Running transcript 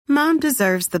Mom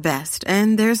deserves the best,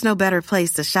 and there's no better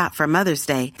place to shop for Mother's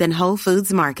Day than Whole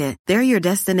Foods Market. They're your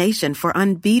destination for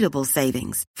unbeatable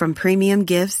savings, from premium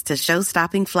gifts to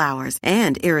show-stopping flowers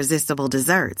and irresistible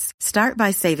desserts. Start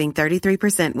by saving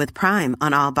 33% with Prime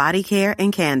on all body care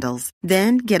and candles.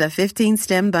 Then get a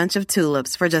 15-stem bunch of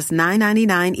tulips for just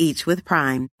 $9.99 each with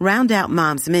Prime. Round out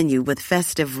Mom's menu with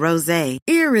festive rosé,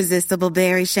 irresistible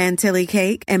berry chantilly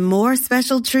cake, and more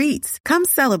special treats. Come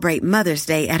celebrate Mother's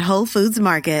Day at Whole Foods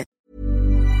Market.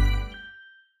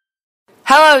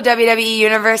 Hello, WWE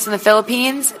Universe in the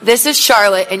Philippines. This is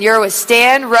Charlotte, and you're with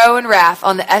Stan, Ro, and Raph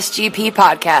on the SGP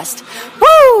podcast.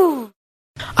 Woo!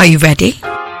 Are you ready?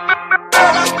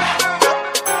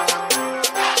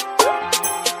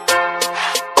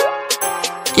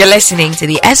 You're listening to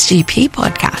the SGP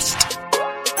podcast.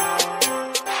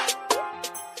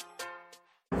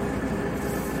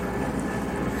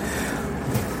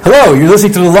 Hello, you're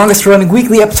listening to the longest-running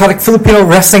weekly episodic Filipino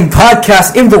wrestling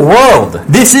podcast in the world.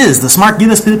 This is the Smart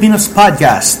Gilas Filipinos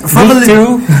podcast.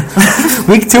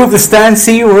 Week 2 of the Stan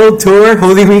C World Tour,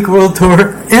 Holy Week World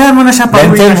Tour. Yeah, muna siya,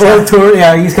 Benten World Tour.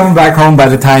 Yeah, he's coming back home by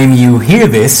the time you hear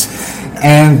this.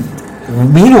 And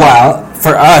meanwhile,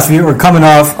 for us, we were coming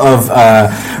off of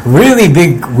a really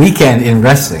big weekend in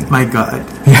wrestling. My God.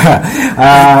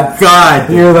 Yeah. God.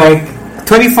 You're like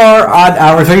 24 odd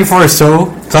hours, 24 or so,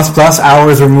 plus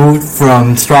hours removed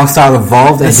from Strong Style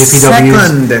Evolved and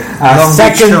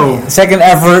JPW's second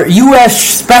ever U.S.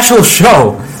 special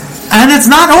show. And it's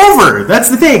not over. That's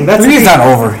the thing. It's not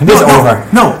over. It is over.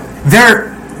 No.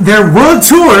 Their world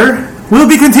tour will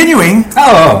be continuing. In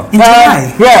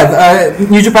July.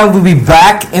 New Japan will be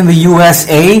back in the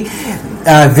USA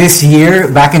this year,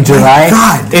 back in July.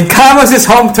 God. In Kama's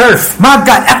home turf. My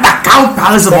God, at the Cow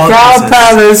Palace of all Cow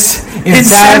Palace in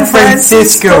San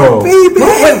Francisco. Baby.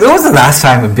 When was the last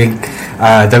time a big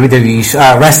WWE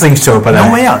wrestling show?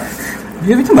 No Way Out.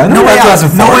 No Way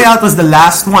Out was the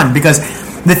last one, because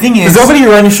the thing is nobody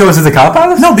running shows at the Cow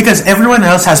Palace? No, because everyone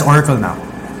else has Oracle now.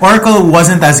 Oracle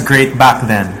wasn't as great back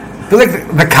then. But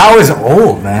the Cow is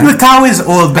old, man. The Cow is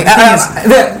old, but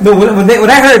when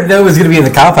I heard that it was going to be in the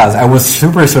Cow Palace, I was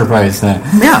super surprised.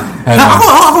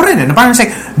 Ako rin. Parang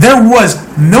like, there was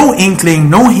no inkling,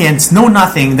 no hints, no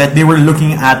nothing that they were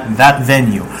looking at that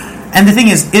venue. And the thing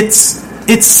is, it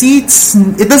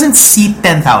doesn't seat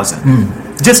 10,000.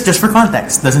 Just for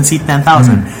context, doesn't seat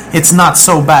 10,000. It's not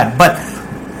so bad. But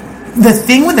the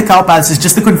thing with the Cow Palace is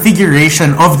just the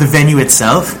configuration of the venue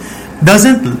itself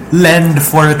doesn't lend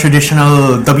for a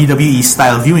traditional WWE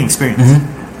style viewing experience.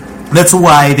 That's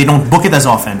why they don't book it as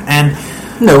often. And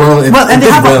they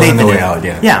have updated it. Out,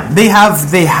 yeah, they have.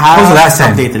 When was the last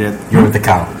time updated it? You were with the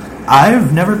Cow?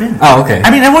 I've never been. Oh, okay.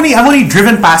 I mean, I've only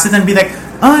driven past it and be like,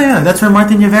 oh yeah, that's where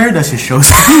Martin Rivera does his shows.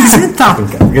 Because it's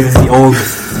the old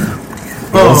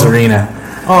arena.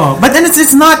 Oh, but then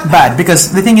it's not bad,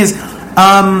 because the thing is,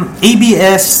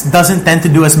 ABS doesn't tend to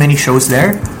do as many shows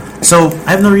there. So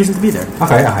I have no reason to be there.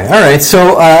 Okay. All right.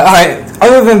 So,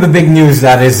 other than the big news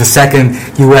that is the second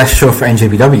U.S. show for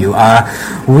NJPW,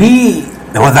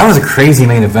 that was a crazy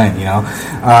main event. You know,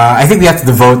 I think we have to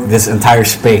devote this entire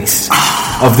space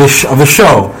of the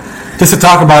show just to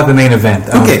talk about the main event.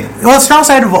 Okay. Well, Strong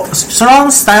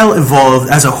Style Evolved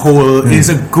as a whole is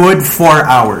a good 4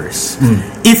 hours.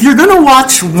 If you're gonna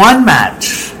watch one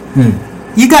match,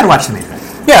 you gotta watch the main event.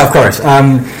 Yeah, of course.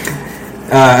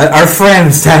 Our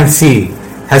friend Stan C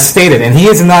has stated, and he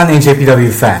is a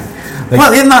non-NJPW fan.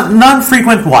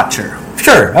 Non-frequent watcher.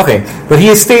 Sure, okay. But he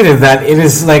has stated that it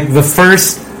is like the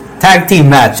first tag team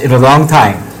match in a long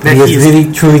time that he has really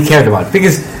truly cared about.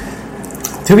 Because,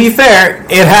 to be fair,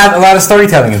 it had a lot of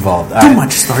storytelling involved. Too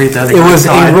much storytelling. It was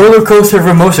a roller coaster of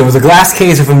emotion. It was a glass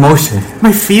case of emotion.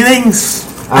 My feelings.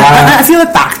 I feel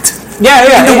attacked.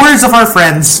 Yeah. In the words of our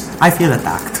friends, I feel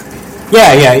attacked.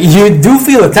 Yeah, you do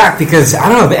feel attacked because, I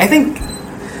don't know, I think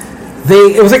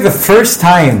it was like the first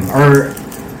time, or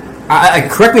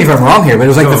correct me if I'm wrong here, but it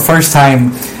was like the first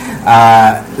time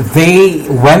they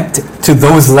went to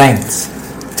those lengths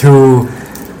to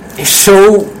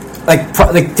show,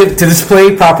 to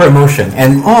display proper emotion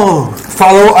and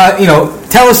follow,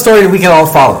 tell a story that we can all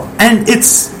follow. And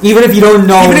it's even if you don't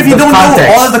know, know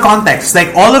all of the context,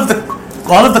 like all of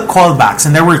the callbacks,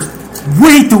 and there were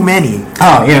way too many.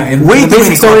 Oh, yeah. And the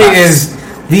basic story is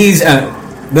these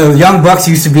the Young Bucks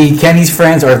used to be Kenny's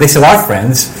friends, or they still are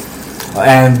friends,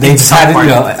 and they just had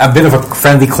a bit of a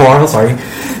friendly quarrel. A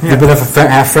bit of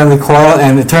a friendly quarrel,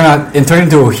 and it turned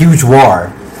into a huge war.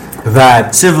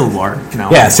 That civil war.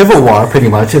 Yeah, civil war, pretty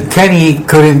much. That Kenny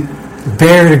couldn't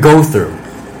bear to go through.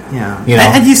 Yeah,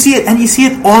 and you see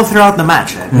it all throughout the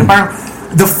match.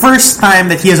 the first time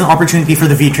that he has an opportunity for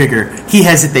the V-trigger, he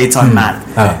hesitates on Matt.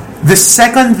 The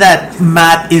second that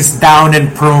Matt is down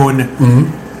and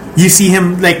prone, you see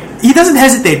him, like, he doesn't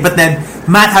hesitate, but then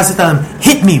Matt has to tell him,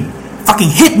 hit me, fucking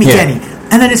hit me, Kenny.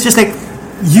 And then it's just like,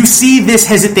 you see this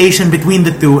hesitation between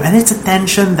the two, and it's a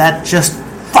tension that just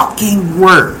fucking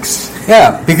works.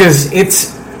 Yeah, because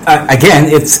it's, again,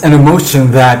 it's an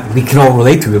emotion that we can all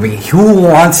relate to. I mean, who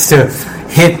wants to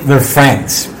hit their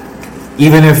friends?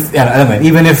 Even if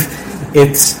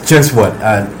it's just what?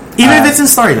 Even if it's in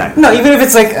storyline. No, even if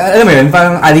it's like, alam mo yun,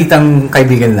 parang alitang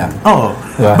kaibigan lang. Oh.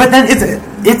 Diba? But then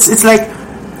it's like,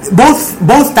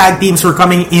 both tag teams were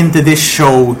coming into this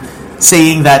show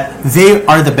saying that they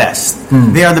are the best.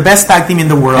 They are the best tag team in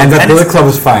the world. And that Bullet Club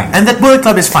is fine. And that Bullet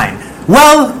Club is fine.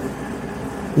 Well,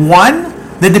 one,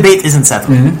 the debate isn't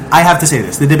settled. I have to say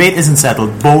this. The debate isn't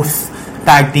settled. Both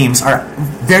tag teams are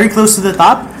very close to the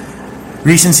top.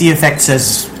 Recency effect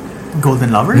says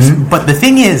Golden Lovers. But the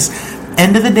thing is,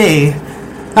 end of the day,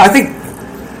 I think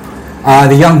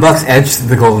the Young Bucks edged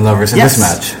the Golden Lovers in this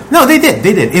match. No, they did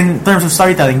in terms of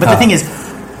storytelling. But the thing is,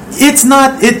 it's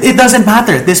not. It doesn't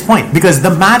matter at this point because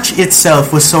the match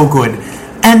itself was so good,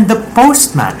 and the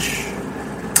post match.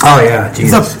 Oh yeah,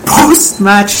 Jesus. The post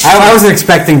match. I wasn't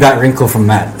expecting that wrinkle from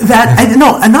Matt. And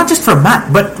not just from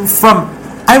Matt, but from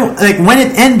when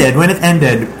it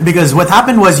ended. Because what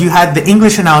happened was you had the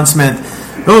English announcement.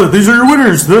 Oh, these are your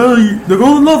winners, the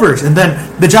Golden Lovers. And then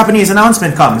the Japanese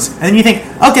announcement comes. And you think,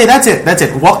 okay, that's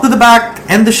it. Walk to the back,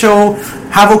 end the show,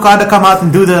 have Okada come out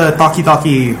and do the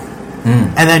talkie-talkie,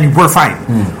 and then we're fine.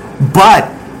 But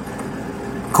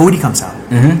Cody comes out.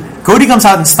 Cody comes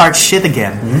out and starts shit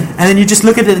again. And then you just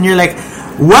look at it and you're like,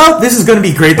 well, this is going to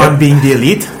be great on being the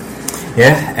Elite.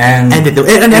 Yeah, and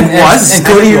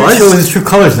Cody shows his true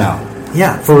colors now.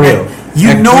 Yeah. For real.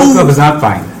 You know, Bullet Club is not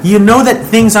fine. You know that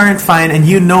things aren't fine, and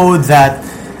you know that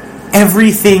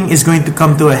everything is going to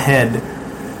come to a head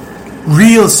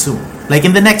real soon, like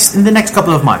in the next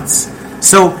couple of months.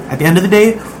 So at the end of the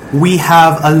day, we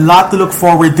have a lot to look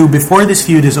forward to before this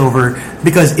feud is over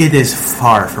because it is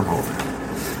far from over.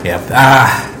 Yep.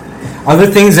 Other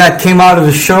things that came out of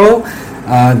the show.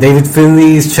 David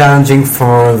Finlay is challenging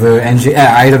for the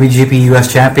IWGP US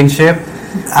Championship.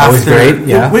 That was great,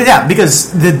 yeah.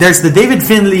 Because there's the David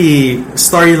Finlay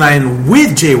storyline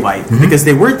with Jay White because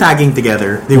they were tagging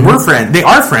together. They were friends. They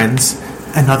are friends.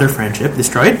 Another friendship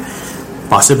destroyed,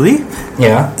 possibly.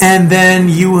 Yeah. And then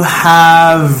you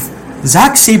have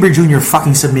Zack Sabre Jr.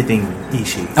 fucking submitting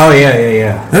Ishii. Oh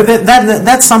yeah.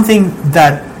 That's something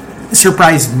that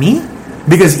surprised me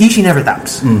because Ishii never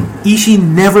taps. Ishii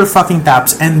never fucking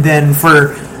taps, and then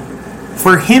for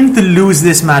him to lose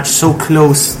this match so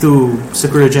close to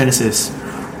Sakura Genesis,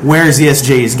 where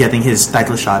ZSJ is getting his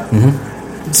title shot,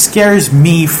 scares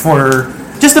me for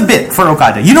just a bit for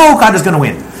Okada. You know Okada's going to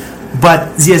win,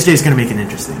 but ZSJ is going to make it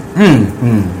interesting.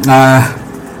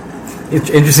 It's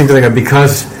interesting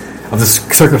because of the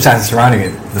circumstances surrounding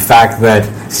it. The fact that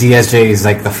ZSJ is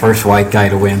like the first white guy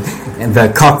to win in the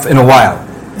cup in a while.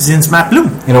 Since Matt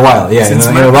Bloom. In a while, yeah. In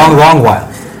a long while.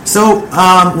 So,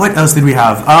 what else did we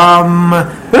have?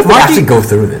 What if we actually go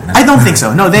through it? I don't think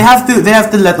so. No, they have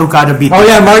to let Okada beat. Oh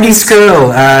yeah, Marty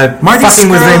Scurll fucking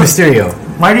with Rey Mysterio.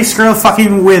 Marty Scurll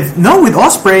fucking with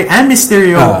Ospreay and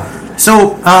Mysterio.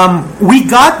 So, we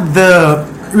got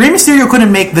Rey Mysterio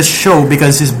couldn't make the show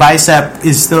because his bicep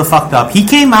is still fucked up. He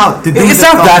came out to do. It's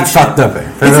not that fucked up.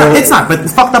 It's not, but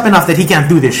it's fucked up enough that he can't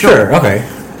do this show. Sure. Okay.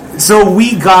 So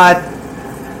we got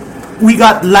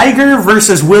Liger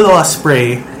versus Will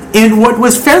Ospreay in what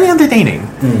was fairly entertaining.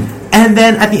 And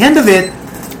then at the end of it,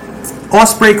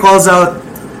 Ospreay calls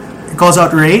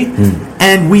out Ray,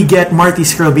 and we get Marty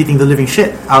Scurll beating the living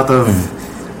shit out of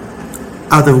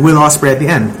Will Ospreay at the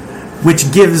end,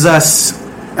 which gives us,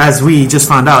 as we just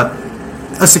found out,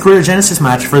 a Sakura Genesis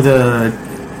match for the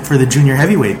junior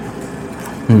heavyweight.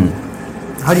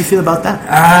 How do you feel about that?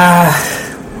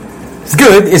 It's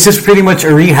good. It's just pretty much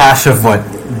a rehash of what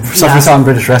stuff we saw in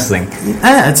British wrestling.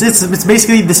 It's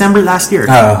basically December last year.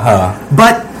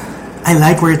 But I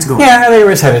like where it's going. Yeah, I like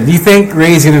where it's headed. Do you think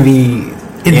Ray's going to be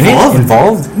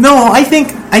involved? No, I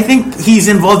think he's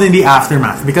involved in the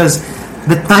aftermath because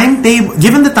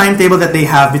given the timetable that they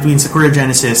have between Sakura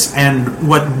Genesis and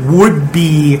what would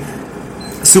be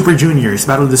Super Juniors,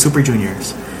 Battle of the Super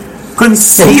Juniors,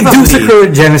 conceivably do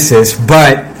Sakura Genesis,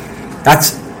 but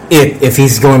that's it if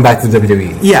he's going back to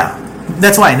WWE. Yeah,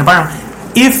 that's why.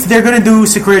 If they're gonna do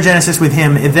Sakura Genesis with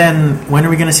him, then when are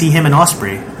we gonna see him and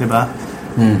Ospreay, diba?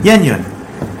 Yan yun.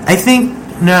 I think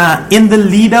in the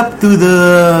lead up to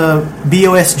the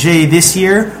BOSJ this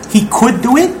year, he could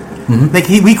do it. Like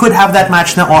we could have that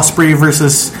match na Ospreay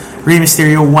versus Rey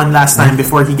Mysterio one last time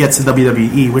before he gets to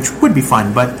WWE, which would be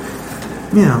fun, but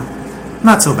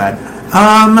not so bad.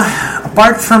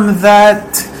 Apart from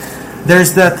that,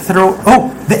 there's the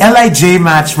LIJ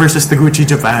match versus Taguchi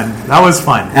Japan. That was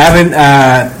fun. I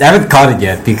haven't caught it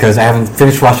yet because I haven't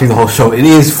finished watching the whole show. It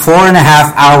is 4.5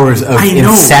 hours of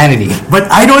insanity. But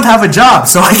I don't have a job,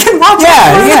 so I can watch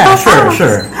it.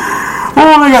 Sure.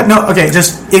 Oh my god, no, okay,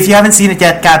 just, if you haven't seen it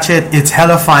yet, catch it. It's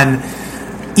hella fun.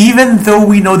 Even though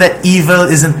we know that Evil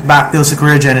isn't back till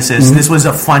Sakura Genesis, this was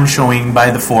a fun showing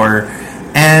by the four.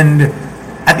 And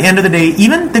at the end of the day,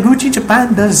 even Taguchi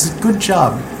Japan does a good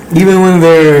job. Even when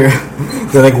they're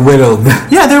like whittled.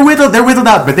 Yeah, they're whittled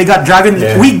out, but they got Dragon.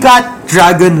 Yeah. We got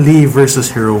Dragon Lee versus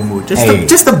Hiromu.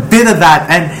 Just a bit of that,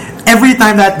 and every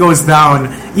time that goes down,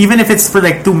 even if it's for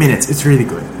like 2 minutes, it's really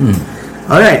good.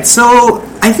 All right, so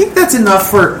I think that's enough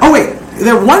for. Oh wait,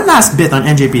 there one last bit on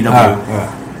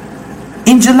NJPW.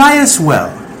 In July as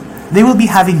well, they will be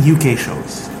having UK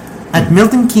shows at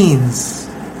Milton Keynes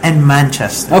and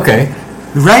Manchester. Okay.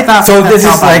 Right after so that this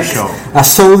is like show. A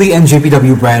solely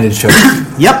NJPW branded show.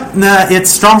 Yep, it's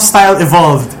Strong Style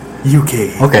Evolved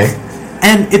UK. Okay.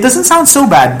 And it doesn't sound so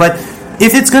bad, but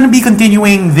if it's going to be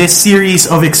continuing this series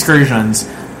of excursions,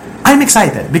 I'm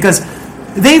excited because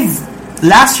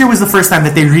last year was the first time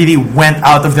that they really went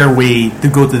out of their way to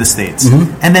go to the States.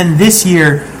 And then this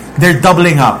year, they're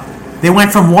doubling up. They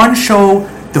went from 1 show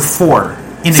to 4.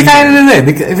 It's kind of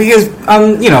because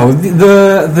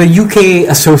the UK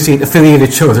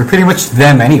affiliated shows are pretty much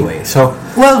them anyway. So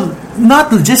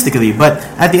not logistically, but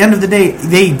at the end of the day,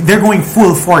 they're going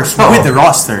full force with the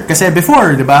roster. Because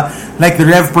before, diba, like the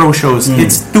Rev Pro shows,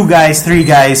 it's 2 guys, 3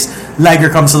 guys. Liger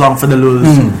comes along for the lulz.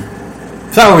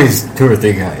 It's always 2 or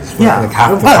 3 guys. Yeah, like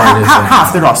half the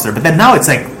half the roster. But then now it's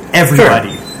like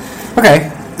everybody. Sure. Okay.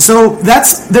 So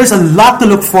there's a lot to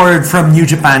look forward from New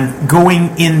Japan going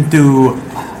into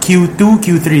Q2,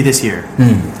 Q3 this year,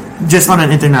 just on an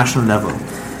international level.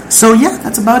 So yeah,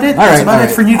 that's about it. That's about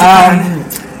it for New Japan.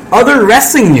 Other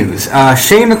wrestling news: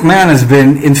 Shane McMahon has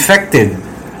been infected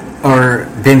or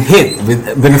been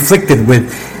afflicted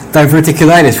with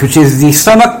diverticulitis, which is the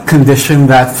stomach condition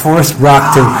that forced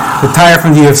Brock to retire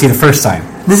from the UFC the first time.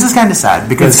 This is kind of sad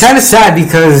because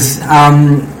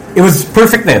it was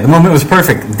perfect there. The moment was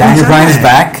perfect. Daniel Bryan is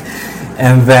back,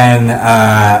 and then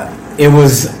it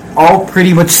was all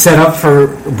pretty much set up for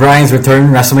Bryan's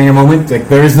return WrestleMania moment. Like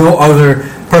there is no other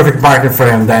perfect partner for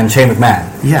him than Shane McMahon.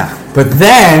 Yeah. But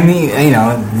then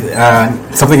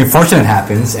something unfortunate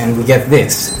happens, and we get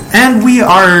this. And we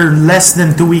are less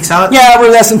than 2 weeks out. Yeah,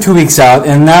 we're less than 2 weeks out,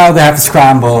 and now they have to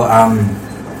scramble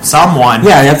someone.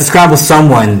 Yeah, they have to scramble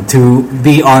someone to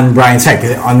be on Bryan's side,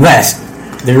 unless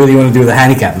they really want to do the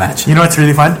handicap match. You know what's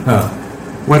really fun?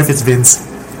 What if it's Vince?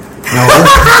 No.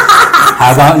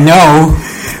 How about no?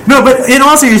 No, but in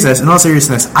all seriousness,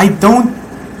 I'm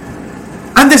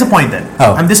disappointed.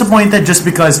 I'm disappointed just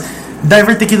because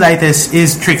diverticulitis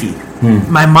is tricky.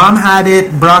 My mom had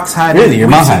it. Brock's had it. Really, your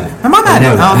mom had it? My mom had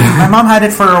it. My mom had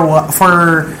it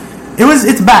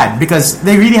it's bad because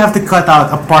they really have to cut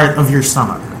out a part of your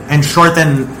stomach and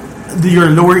shorten your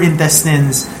lower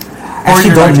intestines. I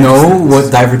actually don't know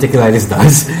what diverticulitis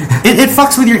does. It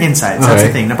fucks with your insides. That's the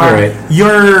thing.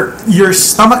 Your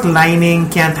stomach lining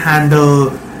can't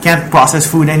process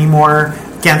food anymore,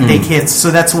 can't take hits.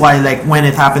 So that's why, like, when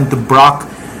it happened to Brock,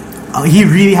 he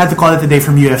really had to call it a day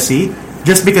from UFC.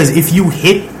 Just because if you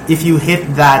hit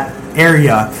that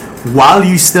area while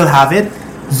you still have it,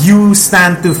 you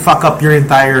stand to fuck up your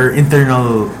entire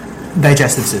internal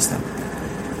digestive system.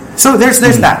 So there's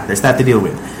that to deal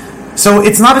with. So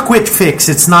it's not a quick fix.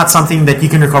 It's not something that you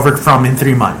can recover from in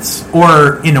 3 months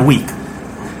or in a week.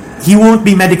 He won't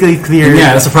be medically cleared.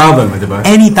 Yeah, that's a problem with it.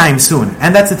 Anytime soon.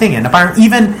 And that's the thing. And apparently,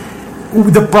 even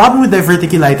the problem with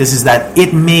diverticulitis is that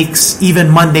it makes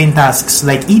even mundane tasks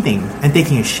like eating and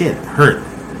taking a shit hurt.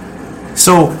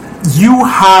 So you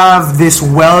have this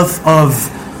wealth of,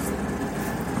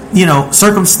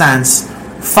 circumstance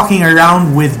fucking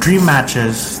around with dream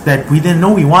matches that we didn't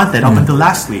know we wanted up until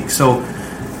last week. So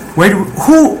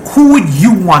who would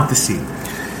you want to see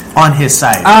on his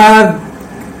side?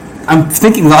 I'm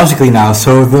thinking logically now.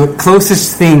 So the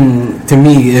closest thing to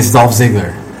me is Dolph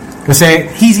Ziggler.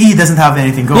 He doesn't have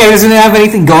anything going. Yeah, he doesn't have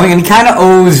anything going, and he kind of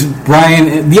owes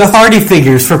Bryan the authority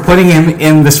figures for putting him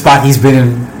in the spot he's been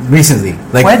in recently.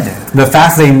 Like the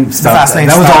Fastlane stuff.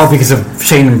 That was all because of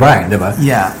Shane and Bryan, diba?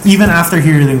 Yeah, even after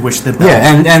he relinquished the belt. Yeah,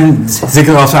 and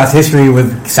Ziggler also has history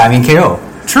with Sami and KO.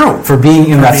 True. For being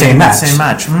in that same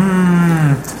match.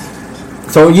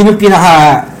 So yun yung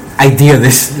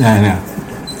idealist.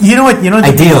 You know what?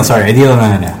 Ideal.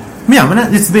 No.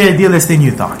 Yeah, it's the idealist in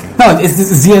you talking. No,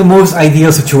 it's the most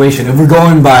ideal situation if we're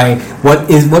going by what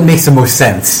makes the most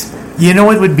sense. You know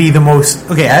what would be the most...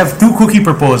 Okay, I have 2 cookie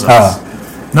proposals.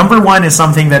 Number 1 is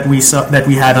something that we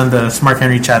had on the Smart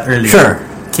Henry chat earlier. Sure.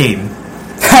 Kane.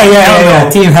 Yeah.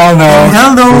 Team Hell No. Team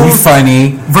Hell No. It'd be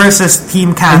funny. Versus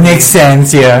Team Candy. It makes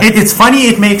sense, yeah. It's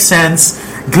funny, it makes sense.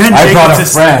 Glenn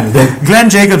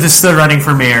Jacobs is still running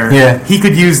for mayor. Yeah. He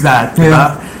could use that.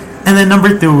 Yeah. And then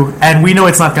number 2, and we know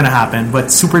it's not going to happen,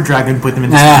 but Super Dragon put him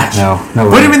in this match. No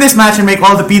Put way. him in this match and make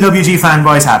all the PWG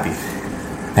fanboys happy.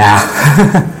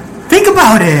 Think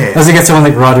about it. Doesn't get someone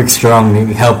like Roderick Strong to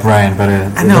help Brian, but it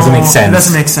doesn't make sense. It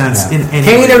doesn't make sense in any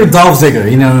Kane way. or Dolph Ziggler,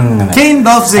 no. Kane,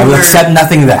 Dolph Ziggler. I will accept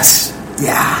nothing less.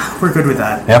 Yeah, we're good with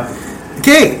that. Yep.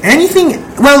 Okay, anything...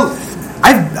 Well,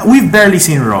 we've barely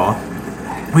seen Raw.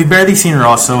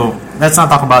 So let's not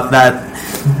talk about that.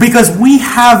 Because we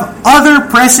have other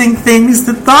pressing things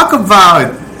to talk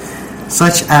about.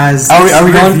 Such as... Are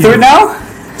we going through it now?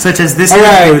 Such as this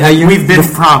review we've been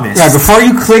promised. Right, before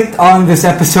you clicked on this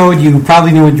episode, you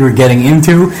probably knew what you were getting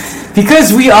into.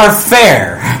 Because we are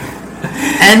fair.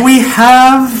 And we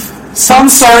have some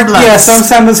semblance. Yeah, some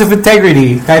semblance of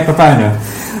integrity, kahit papano.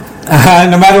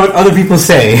 No matter what other people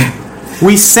say.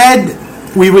 We said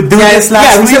we would do this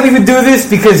last week. We said we would do this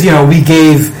because, we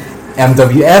gave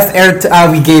MWF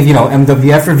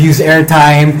MWF reviews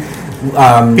airtime.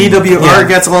 PWR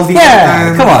gets all the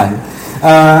airtime. Come on.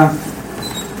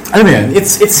 I mean,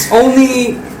 it's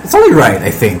only right, I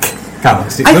think. I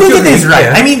think it is right.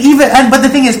 Yeah. I mean, but the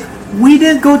thing is, we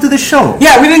didn't go to the show.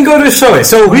 Yeah, we didn't go to the show,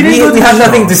 so we have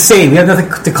nothing to say. We have nothing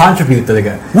to contribute to the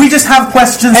guy. We just have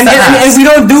questions to ask. And if we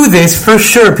don't do this, for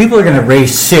sure, people are going to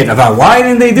raise shit about why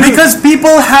didn't they do it. Because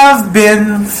people have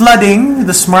been flooding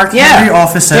the Smart Henry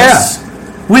offices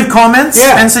with comments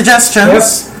and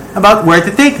suggestions about where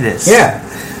to take this. Yeah.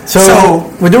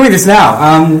 So we're doing this now.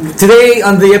 Today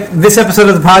on this episode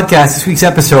of the podcast, this week's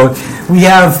episode, we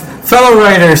have fellow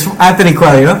writers Anthony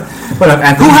Coelho. What up,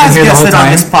 Anthony? Who has guested on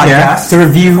this podcast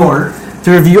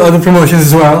to review other promotions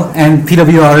as well and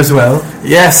PWR as well.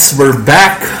 Yes, we're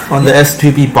back on the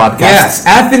SGP podcast. Yes,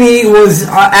 Anthony was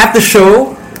at the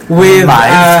show with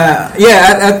at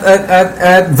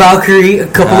Valkyrie a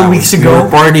couple of weeks ago. We were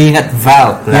partying at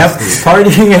Val.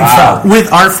 Partying at Val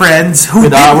with our friends.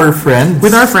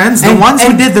 The ones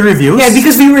who did the reviews. Yeah,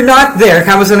 because we were not there.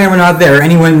 Campos and I were not there.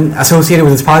 Anyone associated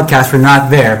with this podcast were not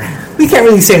there. We can't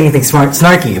really say anything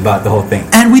snarky about the whole thing,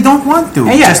 and we don't want to.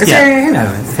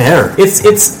 Fair.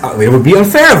 It would be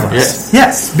unfair of us.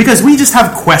 Yes, because we just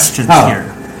have questions here.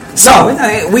 So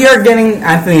we are getting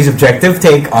Anthony's objective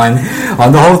take on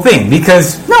the whole thing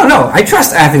because I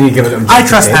trust Anthony to give it. I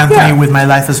trust Anthony with my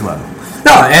life as well.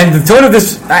 No, and the tone of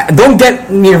this. Don't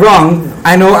get me wrong.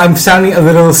 I know I'm sounding a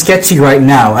little sketchy right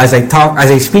now as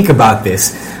I speak about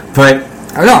this, but.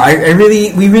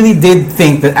 We really did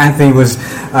think that Anthony was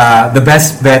the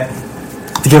best bet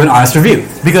to give an honest review.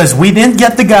 Because we didn't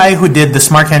get the guy who did the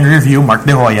Smart Henry review, Mark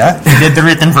De Hoya. He did the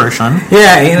written version.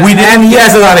 Yeah, and he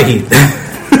has a lot of heat.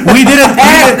 We didn't.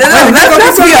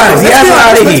 Let's be honest. He has a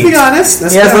lot of heat. Let's be honest.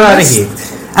 He has a lot of heat.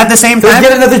 At the same time, let's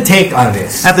get another take on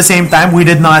this. At the same time, we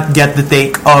did not get the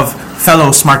take of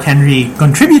fellow Smart Henry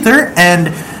contributor and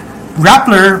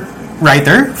Rappler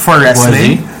writer for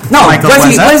wrestling. No,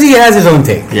 Wesley has his own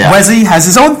take. Yeah. Wesley has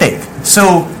his own take.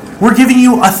 So, we're giving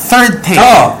you a third take.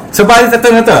 Oh, so bali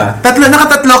tatlo na to ah?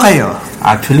 Nakatatlo kayo.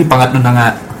 Actually, pangatlo na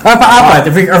nga. Paapat,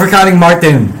 if we're counting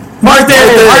Martin.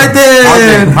 Martin!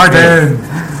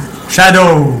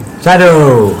 Shadow.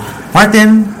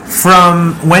 Martin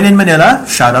from When in Manila.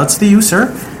 Shoutouts to you,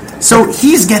 sir. So,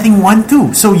 he's getting 1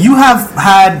 too. So, you have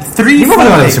had 3 full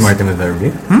takes. Martin with the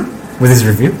review? With his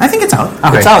review? I think it's out.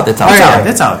 Okay.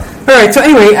 It's out. Alright, so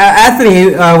anyway,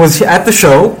 Anthony was at the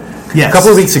show a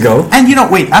couple of weeks ago. And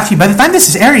actually, by the time this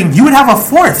is airing, you would have a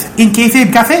 4th in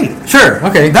Kayfabe Cafe. Sure,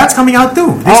 okay. That's coming out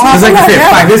too. This is like the 5th.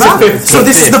 Fine, this is the 5th. So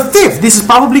this is the 5th. This is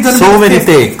probably going to be so many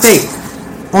takes.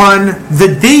 On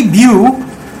the debut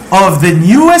of the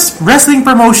newest wrestling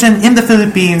promotion in the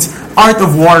Philippines, Art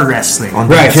of War Wrestling. On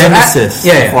the genesis.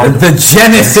 The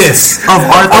genesis of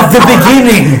Art of the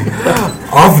beginning.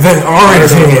 Of the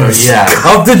origins.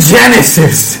 Of the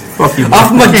genesis. Of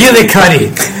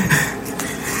McGillicuddy.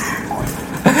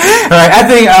 Alright,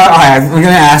 Anthony, we're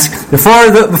going to ask,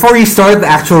 before you start the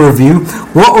actual review,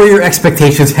 what were your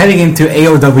expectations heading into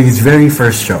AOW's very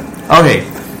first show? Okay.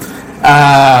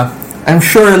 I'm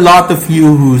sure a lot of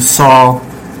you who saw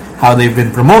how they've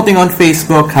been promoting on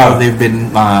Facebook, how they've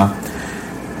been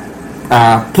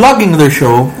plugging their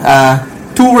show,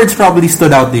 2 words probably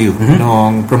stood out to you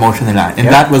nung promotion nila, and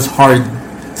that was hard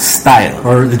style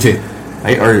or legit,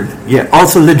 right?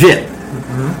 Also legit.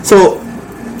 So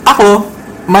ako,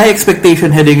 my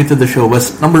expectation heading into the show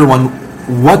was, number one,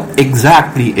 what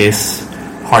exactly is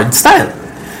hardstyle?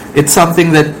 It's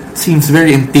something that seems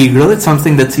very integral. It's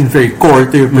something that seems very core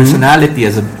to your personality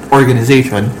as an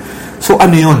organization. So,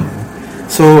 ano yun?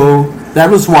 So, that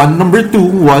was one. Number two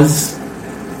was,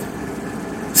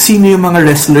 sino yung mga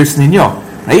wrestlers ninyo?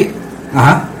 Right?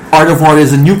 Art of War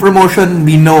is a new promotion.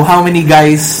 We know how many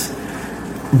guys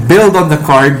build on the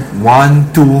card.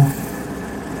 1, 2,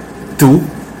 2.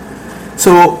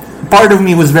 So, part of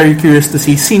me was very curious to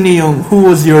see who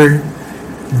was your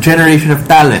generation of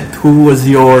talent? Who else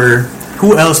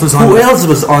was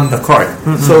on the card?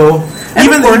 So,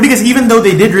 even though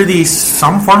they did release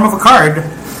some form of a card,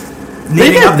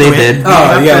 they did.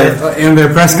 In their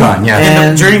press con,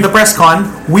 And during the press con,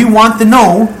 we want to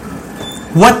know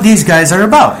what these guys are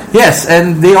about. Yes,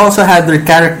 and they also had their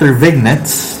character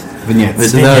vignettes.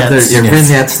 Vignettes.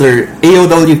 Vignettes, their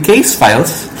AOW case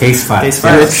files. Case files.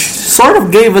 Which sort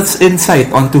of gave us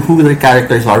insight onto who their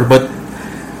characters are. But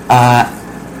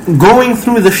going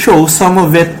through the show, some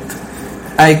of it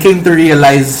I came to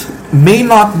realize may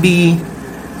not be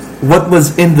what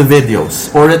was in the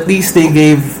videos. Or at least they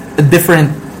gave a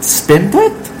different spin to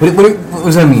it. What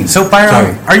does that mean? So,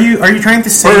 Pyro, are you trying to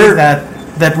say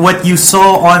that what you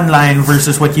saw online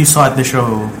versus what you saw at the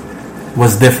show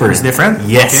was different?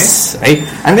 Yes. Okay.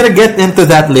 I'm gonna get into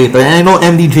that later, and I know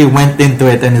MDJ went into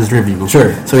it in his review.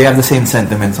 Sure. So we have the same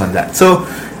sentiments on that. So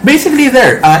basically,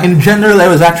 in general, I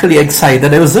was actually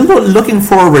excited. I was looking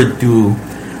forward to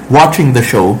watching the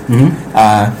show.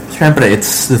 Syempre,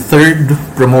 it's the third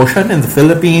promotion in the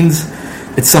Philippines.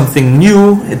 It's something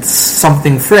new. It's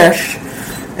something fresh,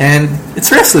 and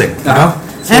it's wrestling.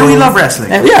 And we love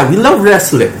wrestling. Yeah, we love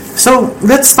wrestling. So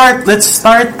let's start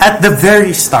at the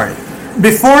very start.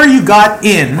 Before you got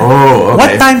in,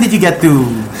 what time did you get to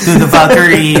the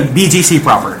Valkyrie BGC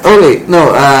proper? Okay,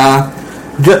 no,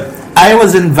 I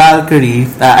was in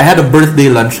Valkyrie. I had a birthday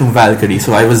lunch in Valkyrie,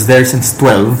 so I was there since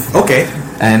 12. Okay.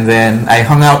 And then I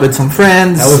hung out with some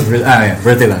friends. That was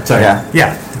birthday lunch. Sorry.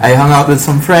 Yeah. I hung out with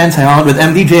some friends. I hung out with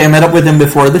MDJ. I met up with him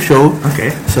before the show.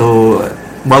 Okay. So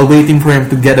while waiting for him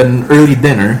to get an early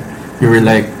dinner, we were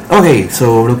like, okay,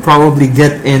 so we'll probably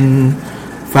get in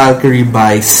Valkyrie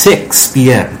by 6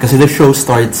 p.m. because the show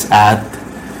starts at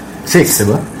 6,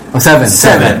 diba? Or 7.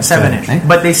 7-ish. Right?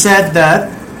 But they said that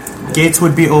gates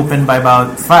would be open by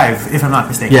about 5, if I'm not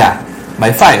mistaken. Yeah,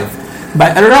 by 5.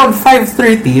 By around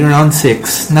 5:30, around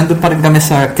 6, nandun pa rin kami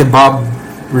sa kebab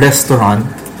restaurant.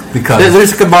 Because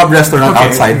there's a kebab restaurant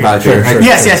outside Valkyrie. Sure.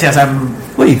 Yes.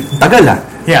 Uy, tagal ah.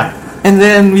 Yeah. And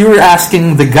then we were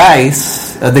asking the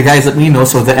guys that we know,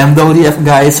 so the MWF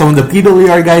guys, some of the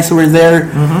PWR guys who were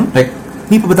there, like,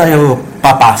 di pa ba tayo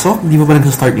papasok? Di pa ba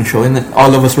nag-start yung show? And then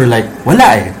all of us were like,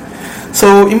 wala eh.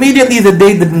 So immediately the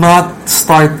day did not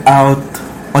start out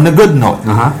on a good note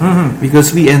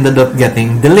because we ended up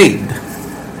getting delayed.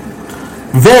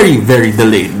 Very, very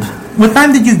delayed. What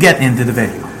time did you get into the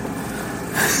venue?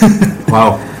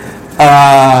 wow.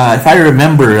 If I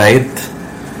remember right,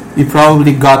 we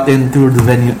probably got into the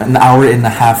venue an hour and a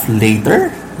half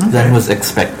later than was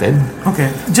expected.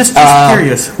 Okay. Just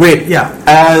curious. Wait. Yeah.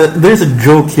 There's a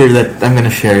joke here that I'm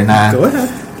gonna share. Go ahead.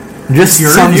 Just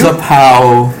sums up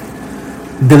how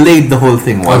delayed the whole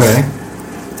thing was. Okay.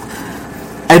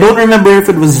 I don't remember if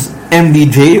it was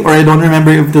MDJ or I don't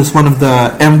remember if it was one of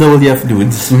the MWF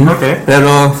dudes. Okay.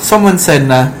 Pero someone said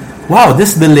na, wow,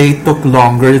 this delay took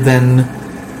longer than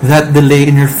that delay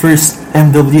in your first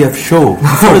MWF show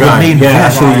before the main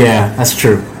match. Actually, yeah, that's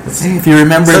true. If you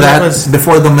remember So that that was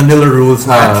before the Manila Rules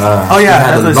match, oh yeah,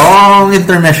 had that a was long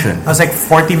intermission. That was like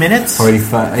 40 minutes.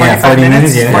 45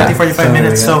 minutes. Yeah. 45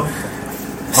 minutes. So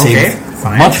okay,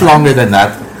 Fine. Much longer than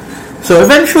that. So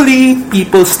eventually,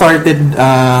 people started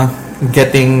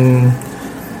getting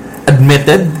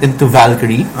admitted into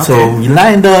Valkyrie. Okay. So we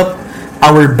lined up.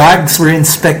 Our bags were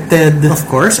inspected. of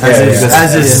course, Yeah,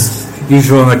 as is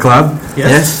usual in the club.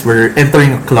 Yes, we're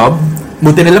entering a club.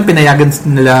 Buti nilang pinayagan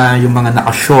nila yung mga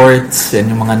naka-shorts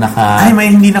and yung mga Ay, may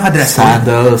hindi naka-dress code.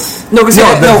 sandals. No, kasi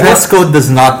the dress code does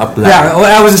not apply. Yeah, well,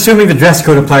 I was assuming the dress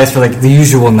code applies for like the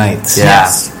usual nights. Yeah.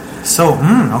 Yes. So,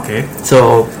 okay.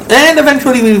 So, and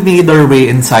eventually we made our way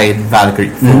inside Valkyrie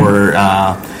for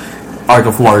Art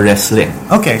of War Wrestling.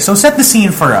 Okay, so set the scene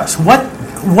for us. What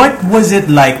was it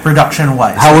like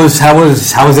production-wise? How was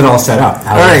it all set up?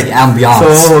 How was the ambiance?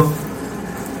 So,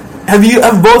 have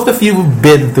both of you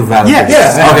been to Valkyrie?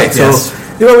 Yes. Okay, so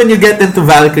you know when you get into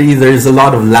Valkyrie, there's a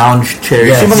lot of lounge chairs.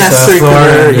 Yes, Yung mga the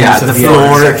circular, floor, the the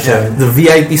floor, section. the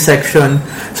VIP section.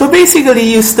 So basically,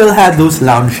 you still had those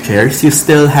lounge chairs. You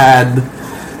still had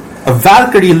a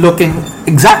Valkyrie looking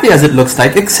exactly as it looks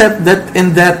like, except that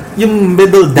in that yung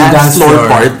middle dance floor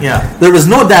part, there was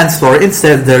no dance floor.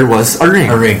 Instead, there was a ring.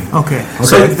 Okay.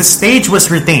 So the stage was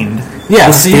retained. Yeah,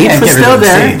 the stage was still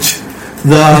there.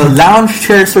 The lounge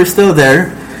chairs were still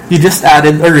there. You just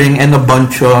added a ring and a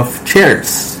bunch of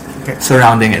chairs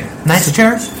surrounding it. Nice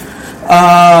chairs?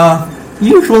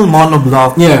 Usual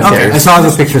monoblock chairs. I saw the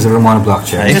pictures of a monoblock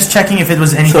chair. Just checking if it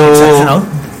was anything exceptional.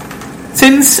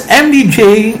 Since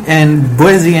MDJ and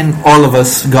Boise and all of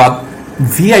us got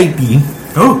VIP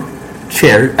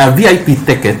VIP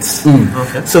tickets,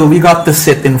 so we got to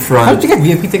sit in front. How did you get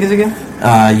VIP tickets again?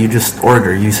 You just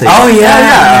order. You say,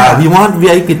 we want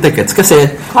VIP tickets.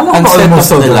 Kasi ang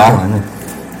setup nila,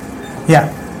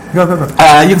 Go.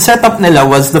 yung setup nila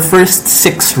was the first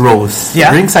 6 rows.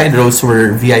 Ringside rows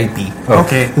were VIP.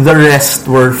 Okay. The rest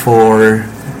were for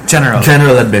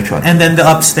general admission. And then the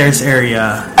upstairs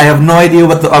area. I have no idea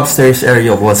what the upstairs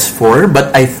area was for,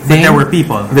 but I think there were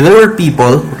people.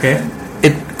 Okay.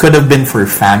 It could have been for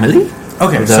family.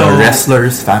 Okay. The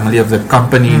wrestlers, family of the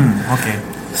company. Okay.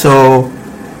 So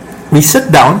we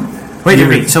sit down.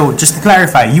 Wait. So just to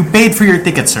clarify, you paid for your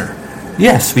ticket, sir?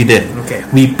 Yes, we did. Okay.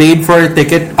 We paid for a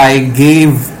ticket. I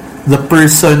gave the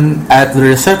person at the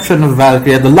reception of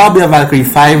Valkyrie, at the lobby of Valkyrie,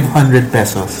 500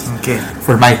 pesos. Okay.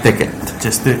 For my ticket.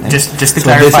 Just to so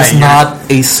clarify. This is not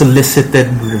a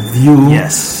solicited review.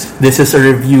 Yes. This is a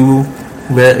review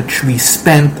which we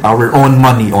spent our own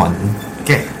money on.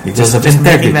 Okay. Because of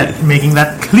integrity. Making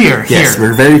that clear here. Yes,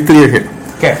 we're very clear here.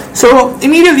 Okay. So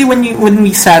immediately when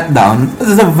we sat down,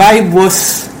 the vibe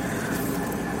was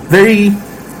very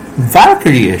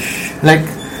Valkyrie-ish. Like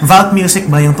Valk music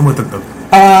ba yung tumutugtog?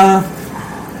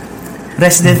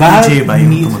 Resident DJ ba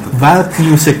yung tumutugtog? Valk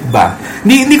music ba?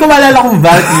 Hindi ko maalala kung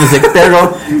Valk music,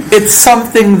 pero it's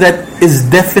something that is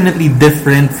definitely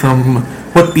different from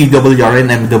what PWR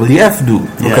and MWF do.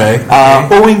 Okay.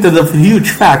 Owing to the huge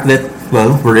fact that,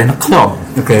 well, we're in a club.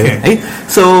 Okay. Right?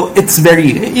 So it's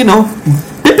very,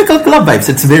 typical club vibes.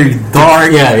 It's very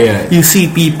dark. Yeah. You see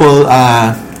people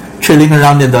chilling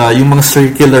around in yung mga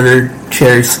circular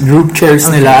chairs, group chairs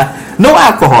nila. No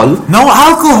alcohol. No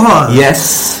alcohol.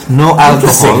 Yes, no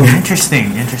alcohol. Interesting.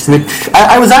 Which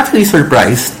I was actually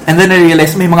surprised, and then I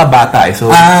realized may mga bata so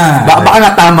baka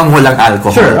nga tamang walang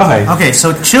alcohol. Sure. Okay,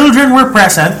 so children were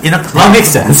present in a club. That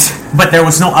makes sense. But there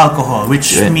was no alcohol,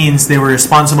 which means they were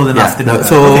responsible enough to do that.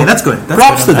 So okay, that's good.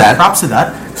 Props to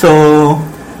that. So,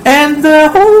 and the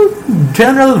whole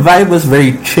general vibe was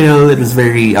very chill. It was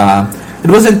very it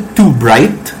wasn't too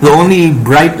bright. The only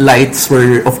bright lights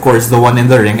were, of course, the one in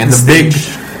the ring and the big,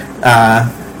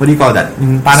 what do you call that?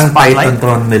 Yung parang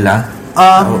Titan nila.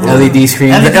 LED screen.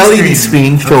 The LED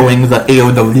screen showing the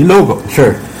AOW logo.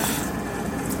 Sure.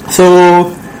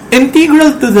 So,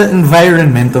 integral to the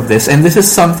environment of this, and this is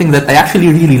something that I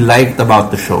actually really liked about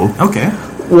the show. Okay.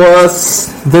 Was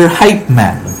their hype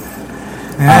man.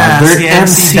 Their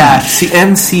MC Dash.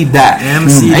 MC Dash.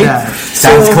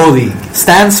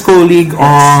 Stan's co-league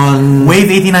on Wave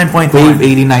 89.1. Wave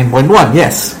 89.1,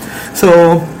 yes.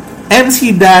 So,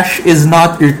 MC Dash is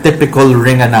not your typical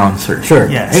ring announcer. Sure.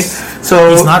 Yes. Right? So,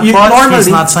 he's not Poch, he's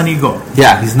not Sunny Go.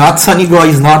 Yeah, he's not Sunny Go,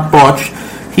 he's not Poch.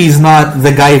 He's not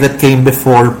the guy that came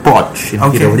before Poch in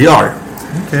PWR.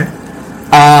 Okay.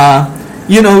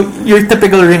 Your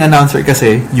typical ring announcer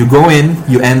kasi, you go in,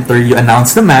 you enter, you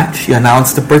announce the match, you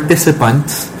announce the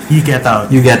participants, you get out,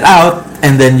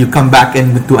 and then you come back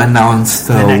in to announce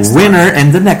the winner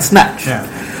and the next match. Yeah.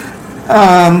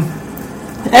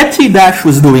 MC Dash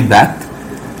was doing that,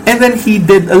 and then he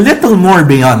did a little more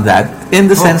beyond that, in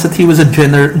the sense that he was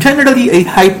generally a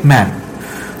hype man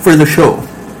for the show.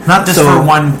 Not just for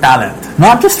one talent.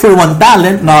 Not just for one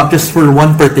talent, not just for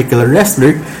one particular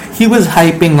wrestler. He was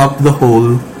hyping up the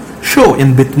whole show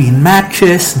in between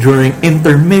matches, during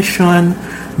intermission,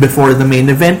 before the main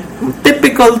event.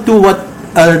 Typical to what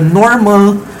a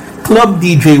normal club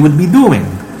DJ would be doing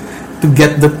to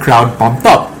get the crowd pumped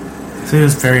up. So he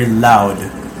was very loud.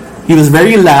 He was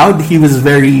very loud. He was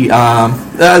very...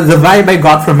 the vibe I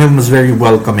got from him was very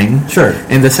welcoming. Sure.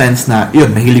 In the sense na,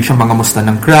 mahilig siyang mangamusta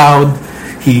ng crowd.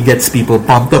 He gets people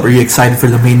pumped up. Are you excited for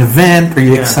the main event? Are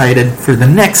you excited for the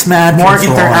next match? More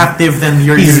interactive than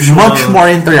your He's usual. much more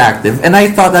interactive. And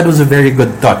I thought that was a very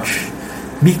good touch.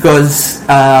 Because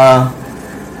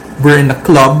we're in a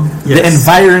club. Yes. The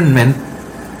environment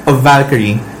of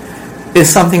Valkyrie is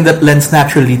something that lends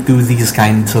naturally to these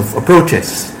kinds of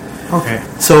approaches. Okay.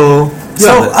 So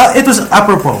it was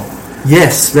apropos.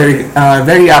 Yes, very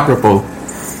apropos.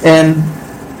 And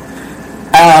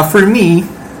for me,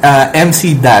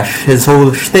 MC Dash, his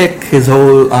whole shtick, his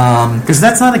whole because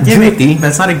that's not a gimmick. duty.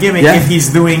 That's not a gimmick Yeah. if he's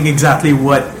doing exactly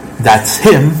what that's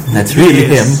him, that's really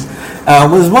him,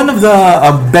 was one of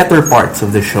the better parts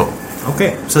of the show.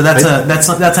 Okay, so that's an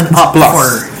up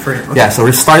plus. for okay. Yeah, so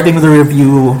we're starting the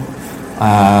review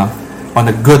on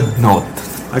a good note.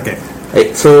 Okay.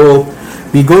 Right, so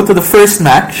we go to the first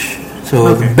match.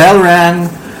 So the bell rang.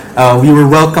 We were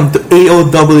welcomed to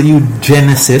AOW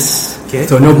Genesis. Okay.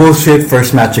 So no bullshit.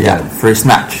 First match again. First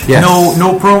match. Yes.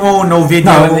 No promo, no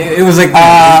video. No, it was like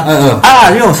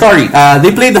sorry.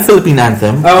 They played the Philippine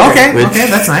anthem. Okay,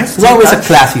 that's nice. It's always a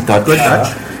classy touch. Good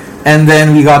touch. And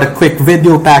then we got a quick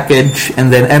video package,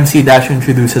 and then MC Dash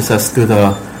introduces us to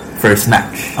the first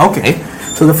match. Okay.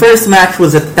 So the first match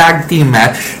was a tag team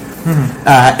match.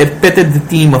 It pitted the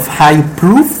team of High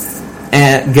Proof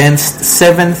against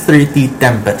 730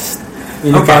 Tempest.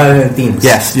 Yun yung pangalan ng teams.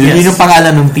 Yes, yun yung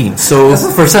pangalan ng team. So that's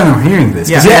the first time I'm hearing this.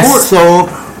 Yeah. Yes, so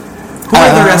who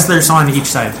are the wrestlers on each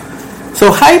side? So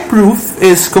High Proof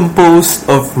is composed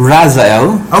of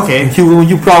Razael. Okay.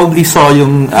 You probably saw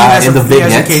yung in the vignettes. He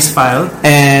has a case file.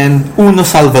 And Uno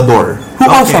Salvador, who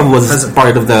also was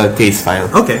part of the case file.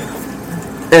 Okay.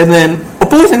 And then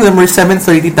opposing them were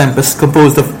 730 Tempest,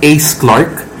 composed of Ace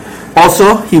Clark.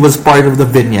 Also, he was part of the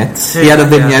vignettes. He had a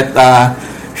vignette.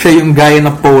 Siya yung guy in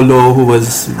a polo who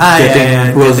was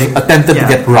attempted to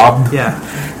get robbed. Yeah.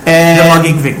 And the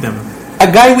mugging victim.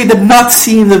 A guy we did not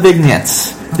see in the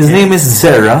vignettes. His name is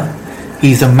Zera.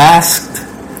 He's a masked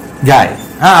guy.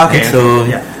 Okay. So,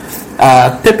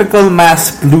 typical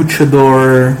masked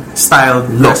luchador style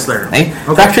wrestler. Right?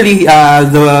 Okay. Actually,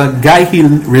 the guy he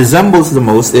resembles the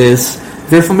most is,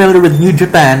 if you're familiar with New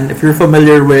Japan, if you're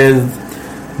familiar with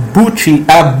Bushi.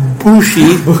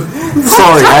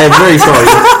 Sorry, I'm very sorry.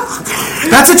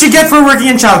 That's what you get for working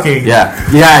in Chowking. Yeah,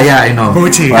 I know.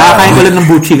 Bushi. Nakakain ko lang ng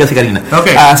Bushi kasi kanina.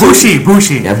 Okay,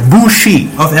 Bushi. Yeah, Bushi.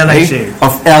 Of LIJ. Okay?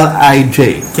 Of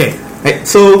LIJ. Okay. Right,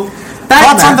 so,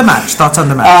 Thoughts on the match.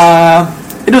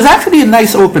 It was actually a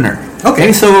nice opener.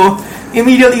 Okay, so,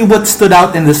 immediately what stood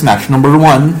out in this match, number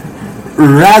one,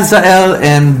 Razael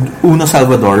and Uno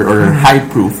Salvador, or High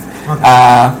Proof,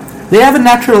 they have a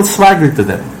natural swagger to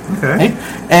them. Okay. Right?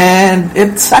 And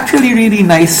it's actually really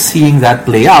nice seeing that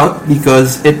play out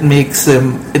because it makes the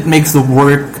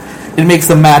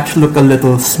match look a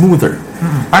little smoother.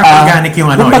 Organic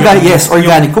yung ano.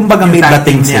 Organic. Kumbaga may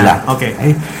dating sila. Okay.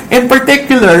 In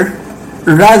particular,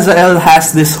 Razael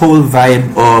has this whole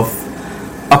vibe of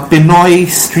a Pinoy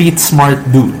street smart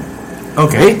dude.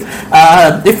 Okay.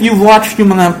 Right? If you've watched yung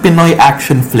mga Pinoy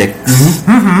action flicks,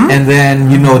 and then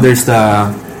there's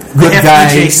the good guy,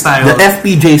 the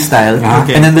FPJ style,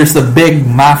 and then there's the big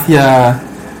mafia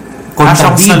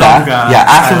contadina,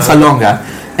 Asham Salonga,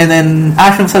 and then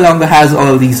Asham Salonga has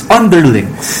all these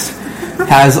underlings,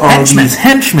 has all these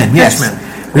henchmen. Yes,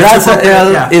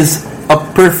 Razael is a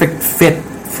perfect fit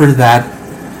for that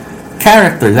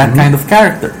character, that kind of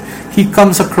character. He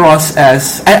comes across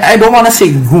as, I don't want to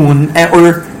say goon,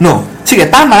 or no, sige,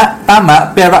 tama,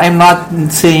 pero I'm not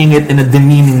saying it in a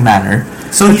demeaning manner.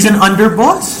 So he's an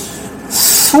underboss?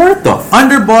 Sort of.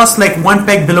 Underboss, like one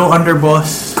peg below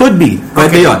underboss? Could be.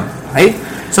 Pwede yun. Right?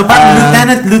 So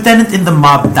lieutenant in the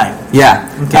mob type. Yeah.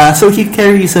 Okay. So he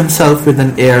carries himself with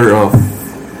an air of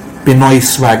Pinoy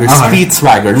swagger, street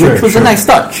swagger, which was a nice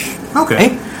touch. Okay.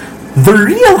 Right? The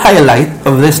real highlight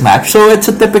of this match, so it's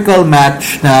a typical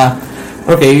match na,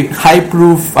 High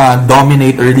Proof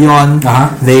dominate early on.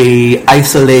 They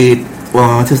isolate,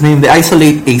 what's his name? They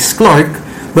isolate Ace Clark.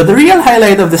 But the real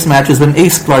highlight of this match is when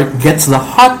Ace Clark gets the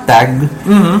hot tag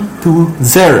to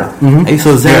Zera. Okay,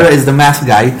 so Zera is the masked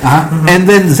guy. And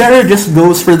then Zera just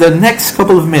goes for the next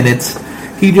couple of minutes.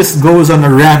 He just goes on a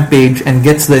rampage and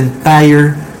gets the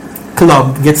entire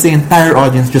club, gets the entire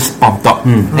audience just pumped up.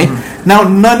 Okay? Now,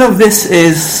 none of this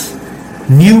is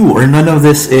new or none of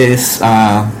this is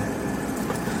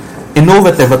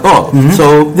innovative at all.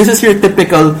 So this is your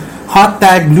typical hot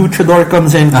tag. Luchador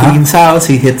comes in, cleans house.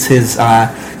 He hits a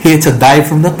dive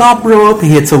from the top rope. He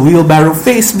hits a wheelbarrow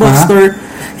facebuster.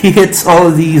 He hits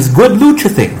all these good lucha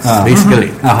things,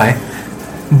 basically. Okay.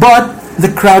 But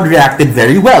the crowd reacted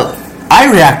very well.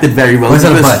 I reacted very well. Why is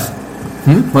that a butt?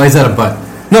 Why is that a butt?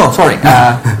 No, sorry.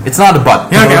 It's not a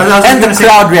butt. And the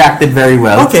crowd reacted very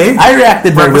well. Okay. I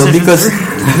reacted very well because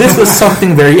this was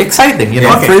something very exciting.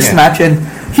 First match, and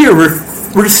here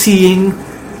we're seeing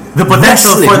the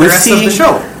potential for the rest of the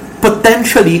show.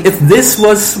 Potentially, if this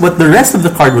was what the rest of the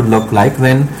card would look like,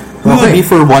 then we would be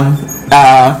for one.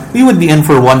 We would be in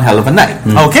for one hell of a night.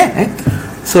 Okay.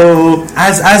 So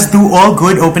as do all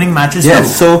good opening matches.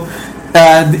 Yes. So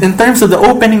in terms of the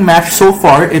opening match so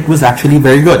far, it was actually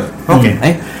very good.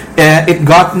 Okay. It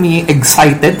got me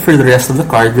excited for the rest of the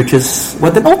card, which is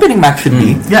what an opening match should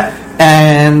be. Yeah.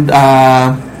 And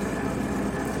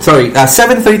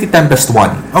 7:30 Tempest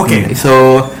won. Okay.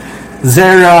 So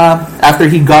Zera, after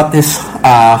he got his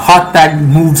hot tag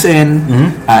moves in,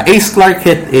 Ace Clark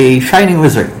hit a Shining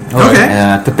Wizard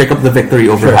to pick up the victory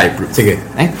over Hype Root. Sige.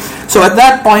 Okay? So at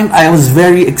that point, I was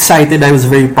very excited. I was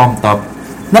very pumped up.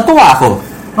 Natuwa ako.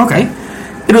 Okay.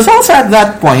 It was also at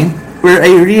that point where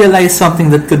I realized something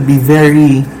that could be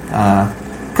very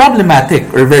problematic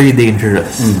or very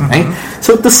dangerous. Right?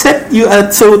 So to set you,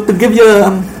 to give you,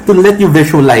 to let you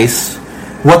visualize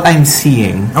what I'm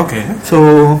seeing. Okay.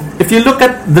 So if you look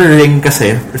at the ring,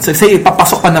 kasi, say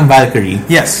ipapasok ka ng Valkyrie.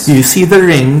 Yes. You see the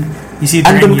ring. You see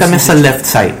the andun ring, kami sa left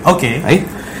side. Okay. Right?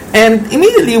 And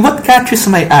immediately, what catches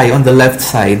my eye on the left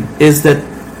side is that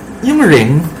yung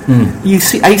ring,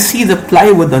 I see the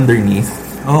plywood underneath.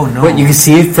 Oh no! What, you can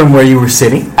see it from where you were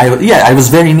sitting? I was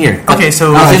very near. Okay,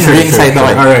 so I was in ringside.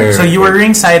 Right. So you were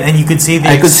ringside and you could see the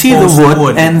I could see the exposed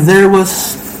wood, and there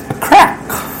was a crack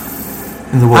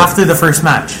in the wood. after the first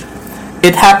match.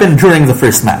 It happened during the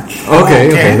first match. Okay.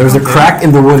 There was a crack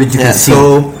in the wood that you could see.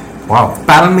 So, wow.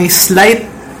 parang may slight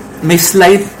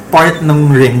part ng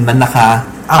ring na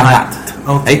naka-angat.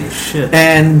 Okay, Right? shit.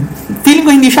 And feeling ko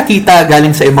hindi siya kita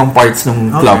galing sa ibang parts ng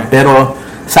club, pero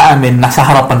sa amin, nasa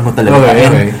harapan mo talaga.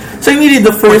 Okay. So immediately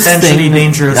the first Potentially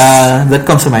thing dangerous. that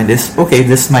comes to mind is, okay,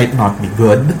 this might not be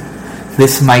good.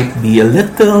 This might be a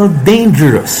little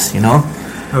dangerous, you know?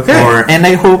 Okay. And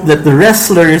I hope that the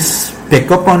wrestlers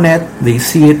pick up on it, they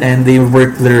see it, and they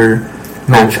work their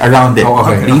match around it.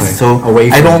 okay, At least. okay. So Away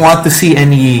I from don't want to see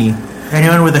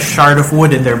anyone with a shard of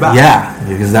wood in their back. Yeah,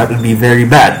 because that would be very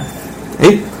bad.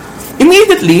 Okay?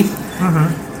 Immediately,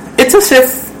 it's as if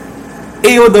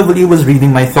AOW was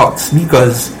reading my thoughts,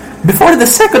 because before the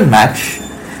second match,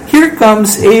 here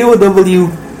comes AOW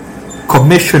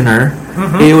commissioner,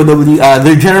 AOW,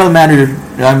 their general manager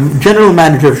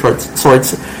of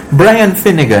sorts, Brian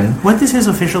Finnegan. What is his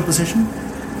official position?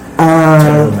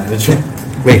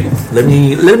 Wait, let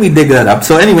me dig that up.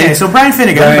 So anyway, Okay, so Brian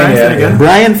Finnegan.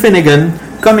 Brian Finnegan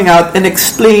coming out and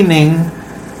explaining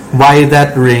why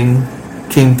that ring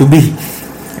came to be,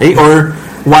 okay? Or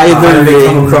why the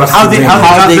ring, How they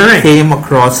got the ring. came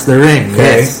across the ring.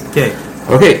 Okay. Yes.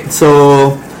 Okay.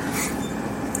 So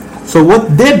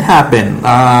what did happen?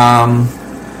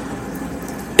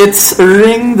 It's a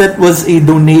ring that was a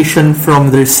donation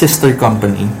from their sister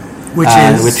company,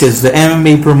 which is the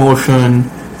MMA promotion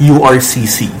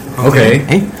URCC. Okay.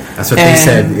 Okay? That's what they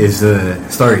said is the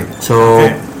story.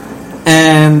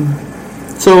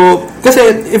 So, kasi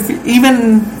if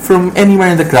even from anywhere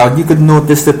in the crowd, you could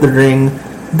notice that the ring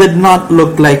did not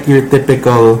look like your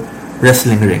typical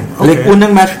wrestling ring. Like,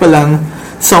 unang match pa lang,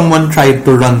 someone tried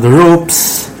to run the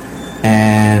ropes,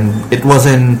 and it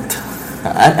wasn't,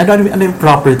 I don't know the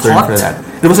proper term for that.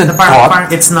 It wasn't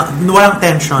taut. It's not, walang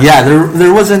tension. Yeah,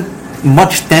 there wasn't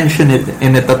much tension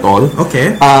in it at all.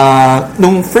 Okay.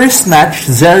 Nung first match,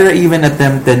 Zera even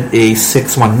attempted a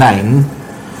 619,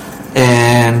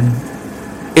 and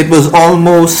it was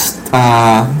almost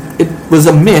it was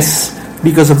a miss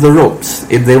because of the ropes.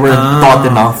 If they weren't taut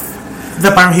enough.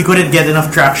 Parang he couldn't get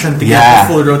enough traction to get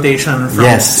the full rotation from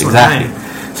Yes, exactly.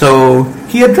 So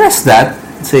he addressed that,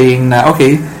 saying,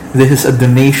 okay, this is a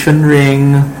donation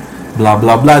ring, blah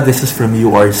blah blah. This is from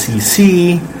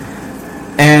URCC.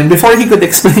 And before he could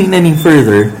explain any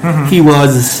further, he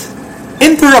was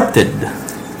interrupted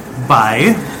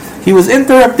by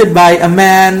a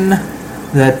man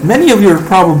that many of you are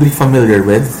probably familiar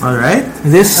with. All right.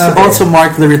 This also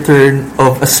marked the return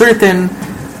of a certain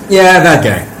That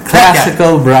guy.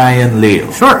 classical Brian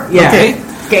Leo. Sure. Yeah.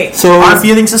 Okay. So Our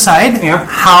feelings aside,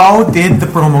 how did the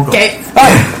promo go?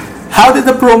 how did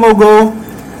the promo go?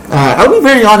 I'll be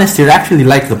very honest here. I actually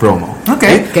like the promo.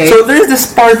 Okay. So there's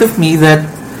this part of me that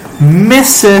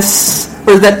missed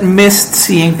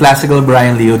seeing classical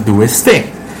Brian Leo do his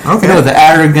thing. Okay. You know, the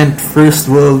arrogant first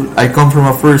world, I come from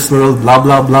a first world, blah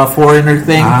blah blah foreigner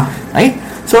thing. Right?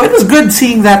 So it was good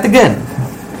seeing that again.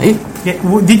 Right? Yeah,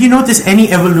 did you notice any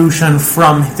evolution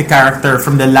from the character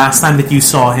from the last time that you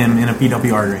saw him in a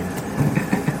PWR ring?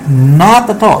 Not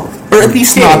at all. Or at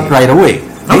least not right away.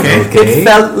 Okay. It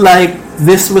felt like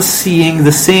this was seeing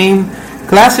the same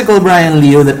classical Brian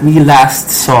Leo that we last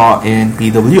saw in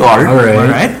PWR. All right. All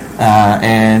right.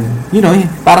 And, you know,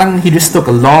 parang he just took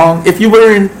a long... If you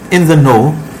were in the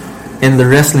know, in the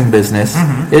wrestling business,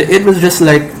 it was just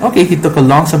like, okay, he took a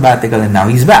long sabbatical and now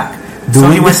he's back. So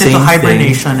Doing he went the same into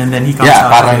hibernation thing. and then he comes Yeah,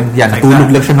 out. parang, like natulog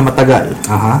that. lang siya na matagal.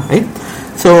 Uh-huh. Okay?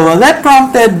 So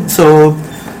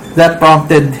that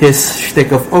prompted his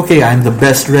shtick of, okay, I'm the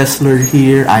best wrestler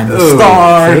here, I'm the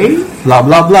star, Okay. blah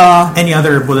blah blah. Any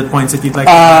other bullet points that you'd like?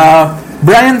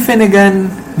 Brian Finnegan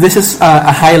this is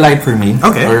a highlight for me.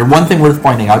 Okay. Or one thing worth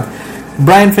pointing out.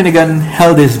 Brian Finnegan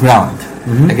held his ground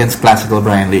against classical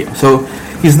Brian Leo. So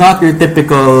he's not your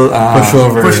typical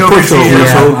pushover. Yeah.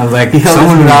 So Like he held his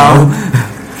someone ground.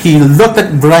 He looked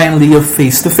at Brian Leo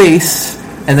face to face,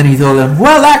 and then he told him,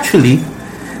 "Well, actually,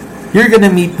 you're gonna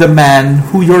meet the man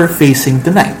who you're facing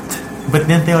tonight." But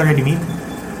didn't they already meet?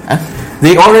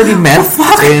 They already met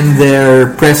in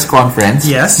their press conference.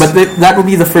 Yes. But that would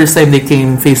be the first time they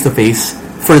came face to face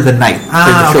for the night, for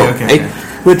the show. Okay.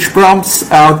 Which prompts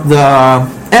out the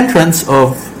entrance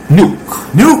of Nuke.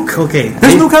 Nuke. Okay.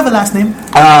 Does Nuke have a last name?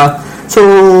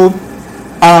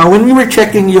 When we were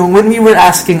when we were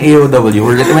asking AOW,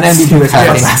 or when MDG was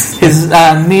asking, his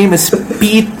name is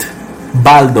Pete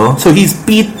Baldo. So he's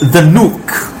Pete the Nuke.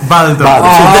 Baldo.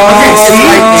 Okay,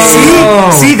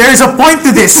 see, there's a point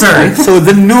to this, sir. Right? So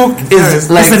the Nuke is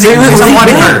like it's a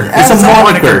moniker. It's a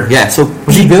moniker. Yeah. So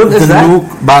he built the that? Nuke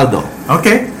Baldo.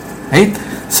 Okay. Right.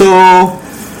 So,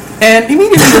 and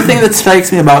immediately the thing that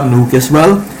strikes me about Nuke is,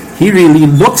 well, he really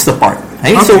looks the part.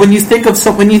 Right. Okay. So when you think of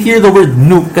when you hear the word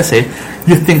Nuke, kasi,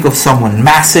 you think of someone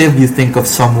massive. You think of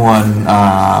someone.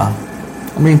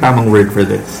 Ano yung tamang word for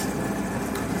this?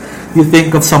 You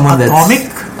think of someone Atomic?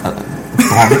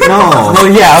 Atomic? No. Oh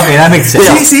yeah, okay, that makes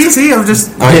sense. See, I'm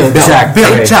just Okay, Jack.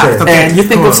 Bill Okay, Jack. sure. Okay. And you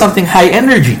think of something high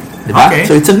energy, diba? Okay.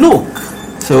 So it's a nuke.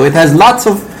 So it has lots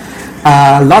of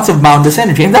boundless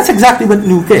energy, and that's exactly what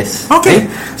Nuke is. Okay.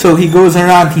 Right? So he goes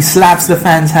around, he slaps the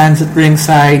fans' hands at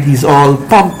ringside. He's all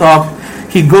pumped up.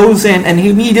 He goes in and he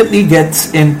immediately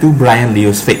gets into Brian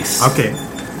Leo's face. Okay.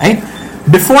 Right?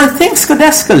 Before things could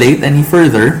escalate any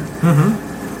further,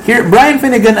 here Brian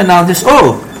Finnegan announces,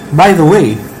 "Oh, by the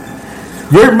way,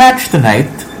 your match tonight,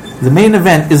 the main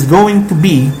event, is going to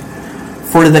be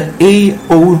for the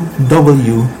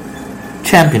AOW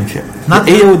Championship. Not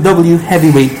the AOW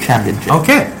Heavyweight Championship.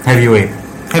 Okay.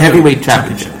 Heavyweight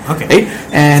Championship. Okay. Right?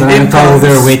 And So in in all comes,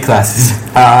 their weight classes.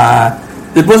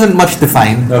 it wasn't much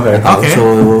defined. Okay. at all. Okay.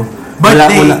 So, But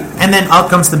wala. and then out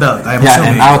comes the belt. I'm Yeah,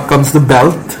 assuming. and out comes the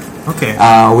belt. Okay.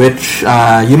 Which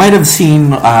you might have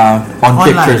seen on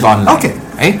Online. pictures online. Okay.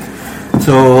 Right?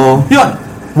 So, yun.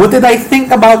 What did I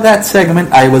think about that segment?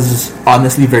 I was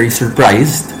honestly very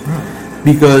surprised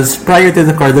because prior to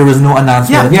the card, there was no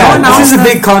announcement. Yeah, Yeah, this is a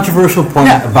big controversial point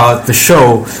Yeah. about the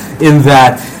show, in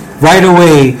that right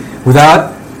away,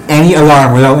 without any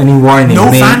alarm, without any warning,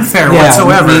 No fanfare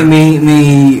whatsoever.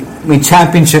 May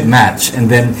championship match, and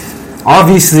then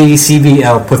obviously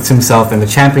CBL puts himself in the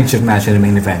championship match in the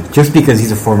main event just because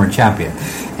he's a former champion.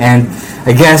 And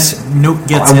I guess Nuke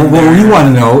gets what in there. we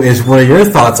want to know is what are your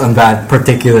thoughts on that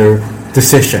particular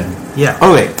decision? Yeah.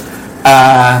 Okay.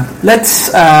 Let's.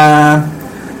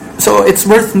 So it's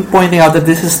worth pointing out that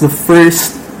this is the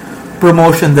first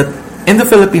promotion that in the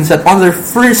Philippines that on their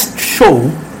first show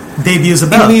Debuts a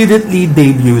belt. immediately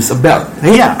debuts a belt.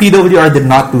 Right? Yeah. PWR did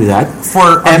not do that.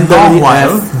 For a long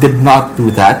while. MWF did not do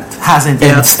that. Hasn't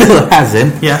And yet. still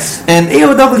hasn't. Yes. And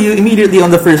AOW immediately on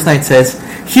the first night says,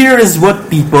 "Here is what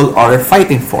people are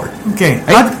fighting for." Okay.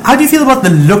 Right? How do you feel about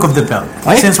the look of the belt?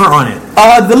 Right? Since we're on it.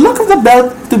 The look of the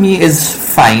belt to me is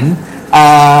fine.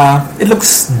 It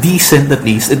looks decent at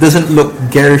least. It doesn't look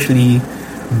garishly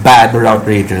bad or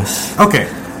outrageous. Okay.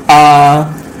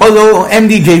 Although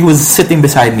MDJ, who was sitting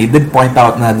beside me, did point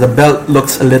out that the belt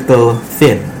looks a little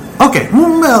thin. Okay.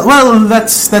 Well,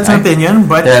 that's an Right. opinion,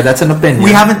 but Yeah, that's an opinion.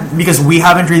 we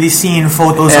haven't really seen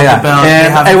photos of Yeah, the belt. They and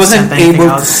haven't I wasn't sent anything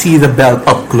able out. to see the belt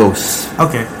up close.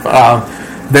 Okay.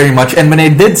 Very much. And when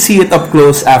I did see it up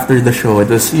close after the show,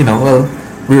 it was,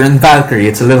 we were in Valkyrie.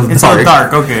 It's a little It's dark. all dark.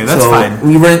 Okay, that's so fine.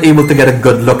 we weren't able to get a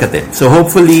good look at it. So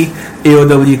hopefully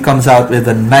AOW comes out with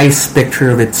a nice picture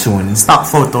of it soon. Stock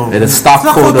photo. With a stock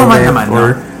photo of man it, naman, no? or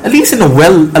at least in a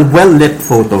well-lit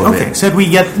photo of Okay, it. so we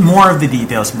get more of the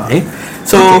details about it. Okay?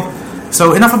 So, Okay. So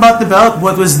enough about the belt.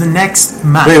 What was the next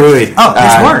match? wait. Oh,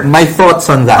 there's more. My thoughts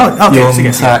on that. Oh, okay, Yung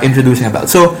sige, sa introducing a belt.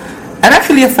 So, I'm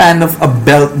actually a fan of a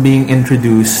belt being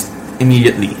introduced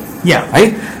immediately. Yeah.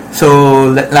 Right? So,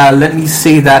 let me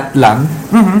say that lang.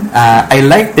 I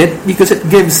liked it because it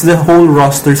gives the whole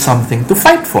roster something to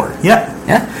fight for. Yeah.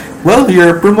 Yeah. Well,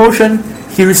 your promotion,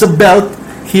 here's a belt,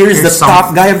 here's the Here's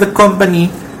top guy of the company.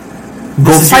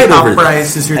 Go This is your fight top over prize.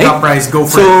 This is your Right? top prize. Go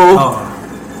for So, it. Oh.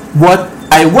 What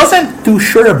I wasn't too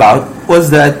sure about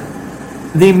was that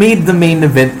they made the main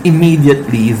event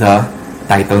immediately the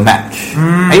title match.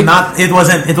 Right? It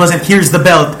wasn't. Here's the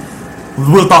belt.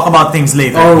 We'll talk about things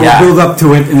later. Or Yeah. we'll build up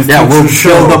to it in a Yeah, future we'll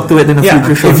show. build up to it in a Yeah,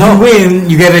 future show. If No. you win,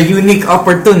 you get a unique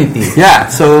opportunity. Yeah,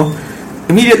 so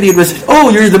immediately it was, oh,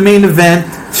 you're the main event.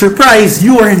 Surprise,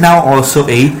 you are now also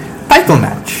a title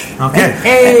match. Okay.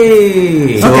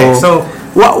 Hey! So- Okay. So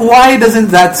why doesn't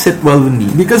that sit well with me?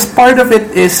 Because part of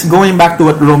it is going back to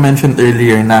what Ro mentioned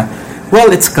earlier na,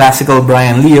 well, it's classical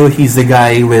Brian Leo. He's the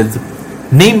guy with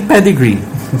name pedigree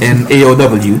in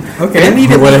AOW. Okay. And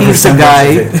immediately he's the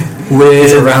guy He's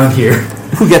with around here.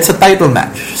 who gets a title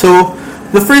match. So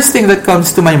the first thing that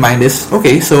comes to my mind is,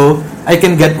 okay, so I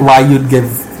can get why you'd give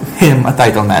him a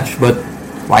title match, but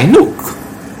why Nuke?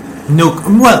 No,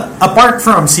 well, apart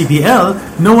from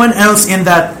CPL, no one else in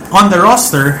that on the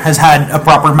roster has had a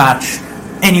proper match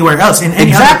anywhere else in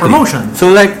any other promotion.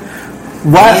 So like,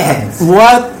 what Yes.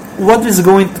 what is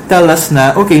going to tell us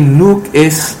na, okay, Nuke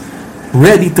is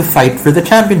ready to fight for the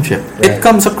championship? Right. It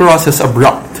comes across as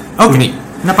abrupt to me.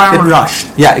 Na parang rushed.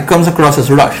 Yeah, it comes across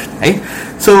as rushed. Okay?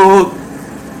 So,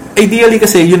 ideally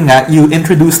kasi, yun nga, you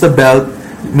introduce the belt,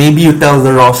 maybe you tell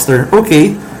the roster,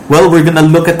 okay, well, we're gonna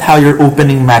look at how your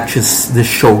opening matches this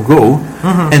show go,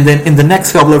 and then in the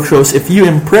next couple of shows, if you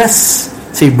impress,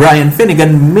 say, Brian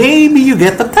Finnegan, maybe you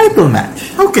get a title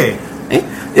match. Okay. Okay?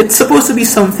 It's supposed to be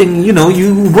something, you know,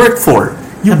 you work for,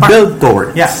 you build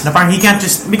towards. Yeah, na parang he can't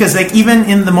just, because like even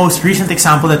in the most recent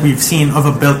example that we've seen of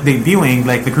a belt debuting,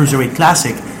 like the Cruiserweight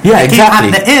Classic, Yeah, it came exactly.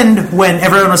 at the end when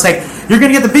everyone was like, you're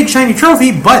gonna get the big shiny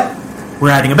trophy, but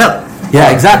we're adding a belt. Yeah,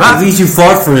 exactly. At least you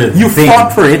fought for it. You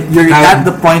fought for it. You're at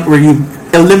the point where you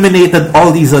eliminated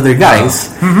all these other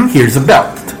guys. Here's a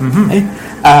belt. Okay?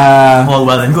 All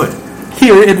well and good.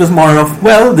 Here, it was more of,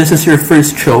 well, this is your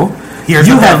first show. Here's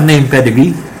you a have belt. name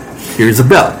pedigree. Here's a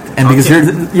belt. And because Okay.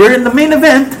 you're in the main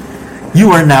event,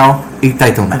 you are now a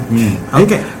title match.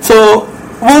 Okay. So,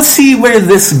 we'll see where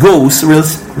this goes. We'll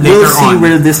Later see on.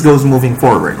 where this goes moving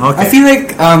forward. Okay. I feel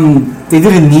like they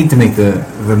didn't need to make the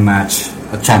match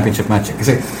a championship match. Because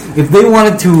if they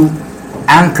wanted to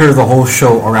anchor the whole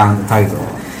show around the title,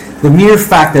 the mere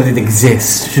fact that it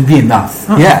exists should be enough.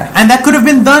 Yeah. And that could have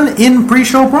been done in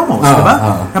pre-show promos,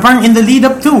 diba? Na parang in the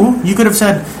lead-up to, you could have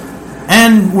said,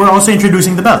 and we're also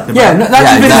introducing the belt, diba? Yeah, not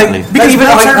Yeah, even exactly. like Because not even,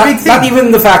 belts like, are a not, big thing. not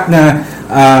even the fact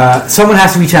that someone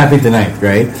has to be champion tonight,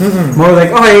 right? More like,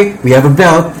 okay, we have a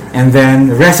belt, and then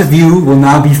the rest of you will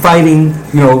now be fighting,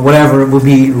 whatever, will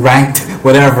be ranked,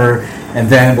 whatever, and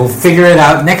then we'll figure it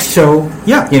out next show.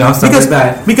 Yeah, Stuff because, like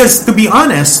that. Because to be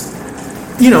honest,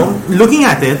 looking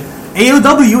at it,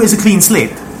 AOW is a clean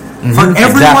slate for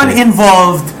everyone exactly.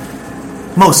 involved,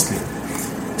 mostly.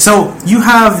 So you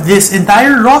have this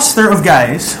entire roster of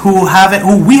guys who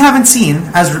we haven't seen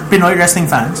as Pinoy wrestling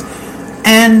fans,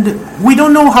 and we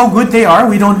don't know how good they are.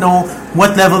 We don't know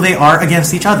what level they are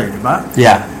against each other, diba?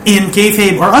 Yeah. In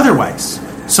kayfabe or otherwise.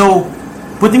 So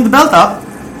putting the belt up,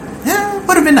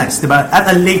 would have been nice, diba?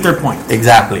 At a later point.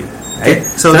 Exactly. Right?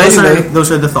 So anyway,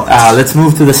 those are the thoughts. let's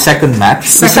move to the second match.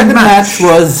 The Second second match match.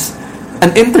 was an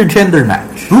intergender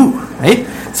match. Ooh. Right?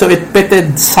 So it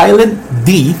pitted Silent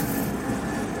D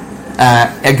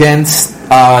against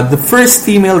the first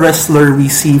female wrestler we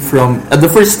see from the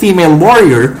first female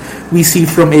warrior we see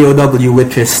from AOW,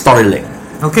 which is Starling.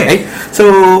 Okay. Right?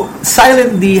 So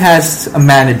Silent D has a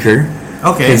manager.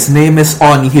 Okay. His name is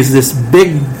Oni. He's this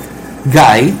big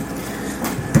guy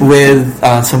with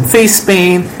some face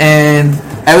paint, and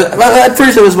at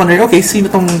first I was wondering, okay, sino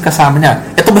tong kasama niya?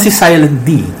 Ito ba si Silent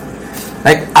D?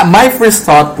 Like, my first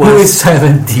thought was, Who is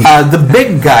Silent D? the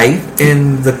big guy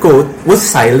in the coat was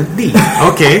Silent D.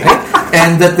 Okay. Right?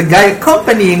 And that the guy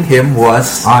accompanying him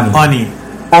was Oni.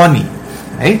 Oni.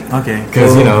 Right? Okay.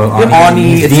 Because,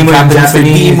 Oni, it's demon in Japanese for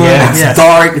Japanese, demon, yeah. it's Yes.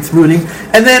 dark, it's brooding.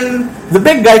 And then the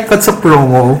big guy cuts a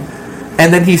promo,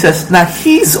 and then he says, "Nah,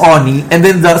 he's Oni," and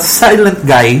then the silent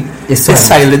guy Is is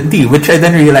Silent D, which I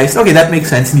then realized, okay, that makes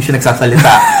sense. Hindi siya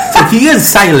nagsasalita. So he is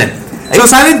silent. Right? So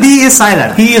Silent D is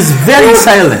silent. He is very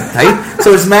silent, right?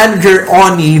 So his manager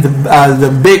Oni,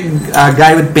 the big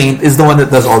guy with paint, is the one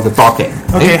that does all the talking.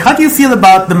 Okay, Right? how do you feel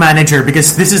about the manager?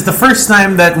 Because this is the first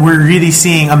time that we're really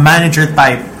seeing a manager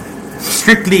type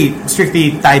strictly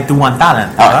tied to one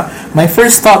talent. diba? My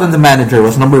first thought on the manager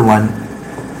was, number one,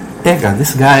 teka,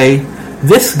 this guy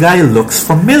looks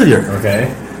familiar.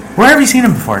 Okay. Where have you seen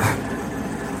him before?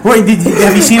 Wait,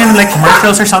 have you seen him in like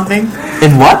commercials or something?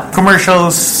 In what?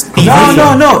 Commercials, TV?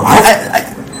 No.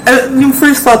 Yung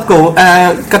first thought ko,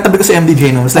 katabi ko sa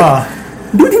MDJ no, was like,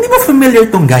 dude, hindi ba familiar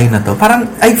tong guy na to? Parang,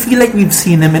 I feel like we've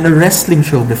seen him in a wrestling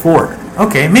show before.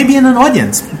 Okay, maybe in an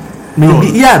audience.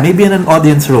 Maybe in an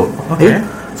audience role. Okay.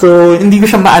 So, hindi ko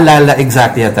siya maalala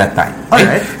exactly at that time.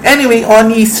 Alright. Anyway,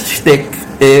 Oni's shtick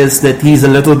is that he's a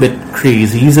little bit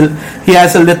crazy. He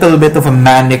has a little bit of a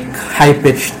manic,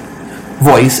 high-pitched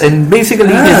voice, and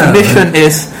basically his mission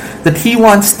is that he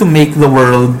wants to make the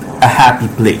world a happy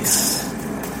place.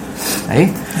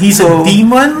 Right? He's a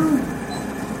demon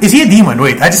Is he a demon?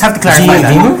 Wait, I just have to clarify Is he a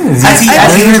that. demon? Is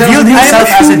Has he revealed himself as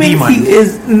a assuming demon? he is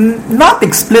not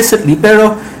explicitly,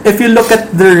 pero if you look at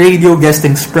the radio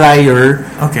guestings prior,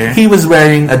 Okay. he was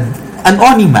wearing an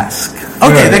Oni mask.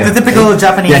 Okay, Yeah, like the typical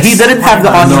Japanese. Yeah, he didn't have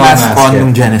the Oni No mask mask, on yeah.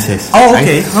 yung Genesis. Oh, right?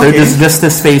 okay, So okay. it was just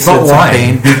his face But with some why?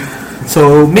 paint.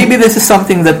 So maybe this is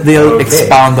something that they'll Okay.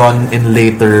 expound on in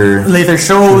later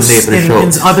shows, Later in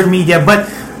shows. other media. But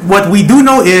what we do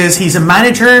know is he's a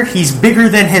manager. He's bigger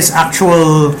than his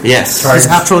actual Yes.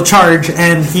 charge,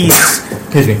 and he's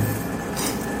Excuse me.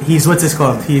 what's this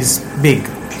called? He's big,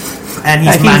 and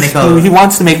he's Yeah, manical, he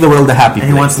wants to make the world a happy and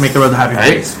he place. wants to make the world a happy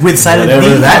Right. place with Silent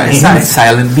Whatever D that at his means. side.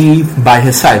 Silent D by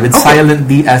his side, with Okay. Silent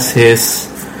D as his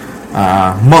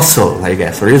muscle, I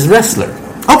guess, or his wrestler.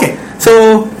 Okay,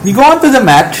 So you go on to the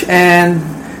match, and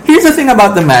here's the thing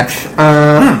about the match.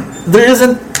 There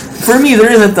isn't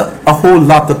a whole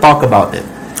lot to talk about it.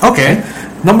 okay.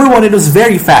 Number one, it was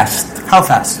very fast. How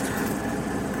fast?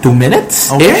 2 minutes.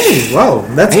 Okay, wow,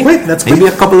 that's quick. That's quick. Maybe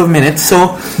a couple of minutes.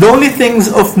 So the only things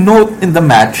of note in the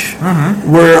match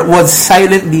was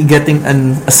silently getting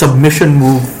a submission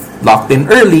move locked in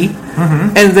early,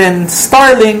 and then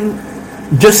Starling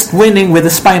just winning with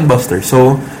a spine buster.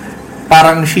 So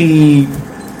parang she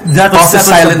That was tosses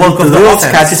the silently bulk to of the the ropes,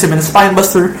 offense. catches him in a spine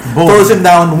buster, Boom. throws him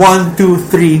down. 1, 2,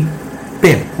 3,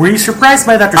 pin. Were you surprised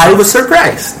by that? I result? was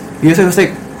surprised because I was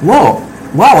like, "Whoa,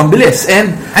 wow, ang bilis!"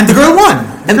 And and the girl won.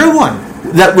 And the girl won.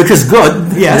 that, which is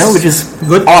good, Yes. which is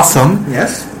good, awesome.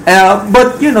 Yes.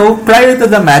 But prior to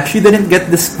the match, you didn't get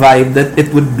this vibe that it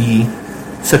would be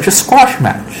such a squash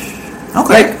match.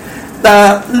 Okay.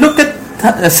 Like, look at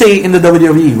say in the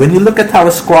WWE, when you look at how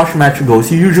a squash match goes,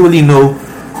 you usually know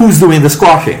who's doing the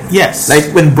squashing. Yes. Like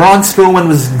when Braun Strowman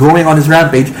was going on his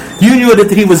rampage, you knew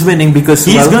that he was winning because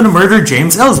He's well, gonna murder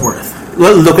James Ellsworth.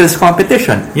 well, look at his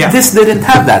competition. Yeah. This didn't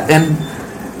have that. And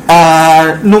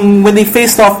when they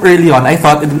faced off early on, I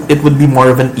thought it would be more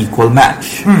of an equal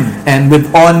match. And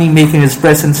with Oni making his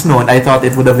presence known, I thought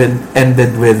it would have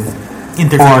ended with Oni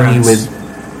Interference. with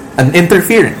an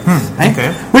interference. Right?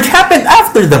 okay. Which happened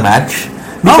after the match.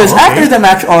 Because okay. after the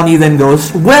match, Oni then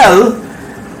goes, well,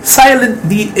 Silent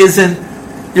D isn't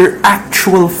your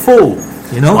actual foe.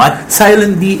 You know? What?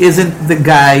 Silent D isn't the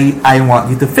guy I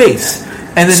want you to face.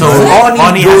 And then So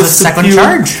Oni goes has a to second feud-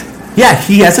 charge. Yeah,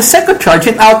 he has a second charge,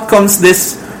 and out comes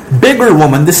this bigger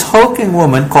woman, this hulking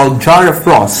woman called Jara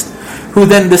Frost, who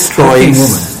then Hulking destroys.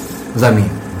 woman. What does that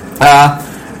mean?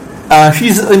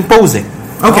 She's imposing.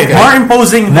 Okay, Okay. more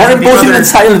imposing. More than the imposing other- than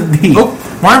Silent D. Oh,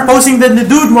 more imposing than the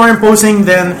dude. More imposing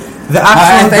than the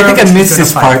actual. I think I girl missed she's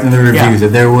this gonna part fight. in the reviews,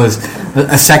 that there was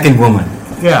a second woman.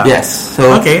 Yeah. Yes.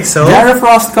 So Okay, so- Jara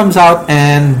Frost comes out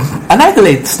and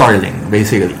annihilates Starling,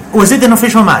 basically. Was it an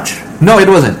official match? No, it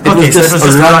wasn't. It Okay, was so just it was a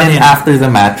just a run-in run-in. after the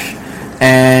match.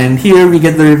 And here we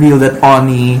get the reveal that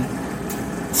Oni,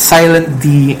 Silent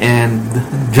D, and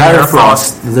Jara Jara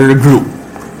Frost. Frost, they're a group.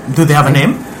 Do they have a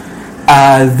name?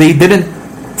 They didn't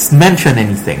mention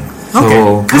anything. So, Okay.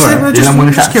 Because I'm yun lang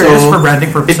muna just siya. curious So, for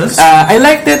branding purposes. I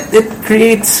liked it. It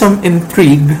creates some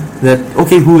intrigue that,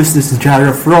 okay, who is this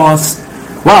Jara Frost?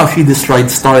 Wow, she destroyed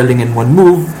Starling in one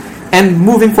move. And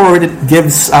moving forward, it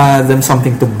gives them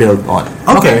something to build on.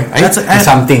 okay, right? that's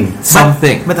Something.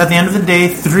 Something. But at the end of the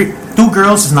day, two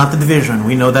girls is not the division.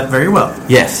 We know that very well.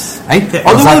 Yes. Right? Yeah.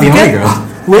 Although It's not we'll the only get- girl.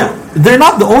 Well, they're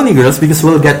not the only girls because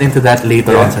we'll get into that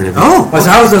later on. Sa review. Oh, So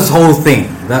how was this whole thing?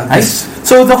 Right?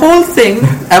 So the whole thing,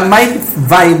 my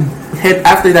vibe hit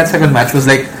after that second match was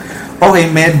like, okay,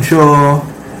 medyo,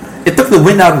 it took the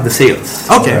wind out of the sails.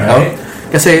 Okay. You know?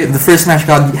 Kasi the first match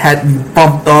had you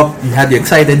pumped up, you had you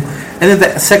excited, and then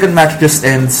the second match just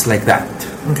ends like that.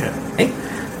 okay. Okay?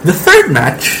 The third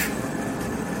match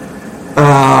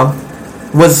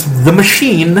was the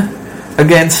Machine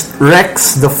against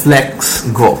Rex the Flex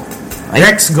Go. Right?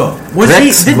 Rex Go.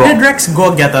 Did Rex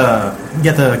Go get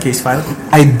a case file?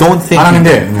 I don't think Parang he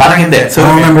hindi. did. Parang hindi. So I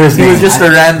don't remember his he was name. just a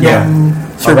random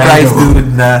surprise random.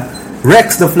 dude na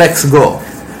Rex the Flex Go.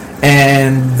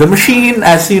 And the Machine,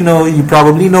 as you know, you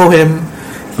probably know him.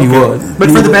 He was. But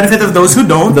for the benefit of those who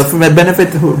don't, the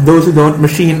benefit of those who don't,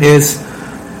 Machine is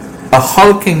a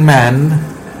hulking man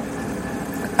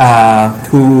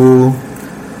who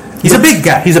he's a big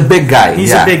guy. He's a big guy.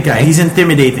 He's yeah. a big guy. He's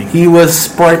intimidating. He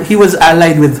was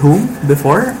allied with whom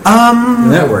before?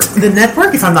 Network. The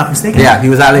network, if I'm not mistaken. Yeah, he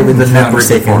was allied with the network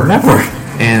before. Network.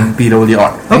 And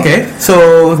PWR. Okay.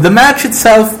 So the match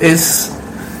itself is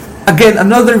again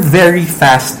another very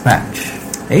fast match.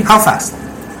 Okay? How fast?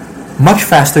 Much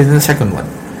faster than the second one.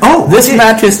 Oh, This okay.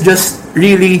 match is just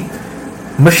really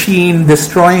Machine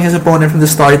destroying his opponent from the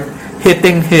start,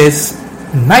 hitting his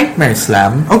Nightmare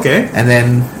Slam, Okay. and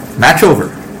then match over.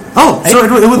 Oh, so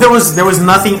there was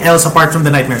nothing else apart from the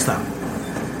Nightmare Slam.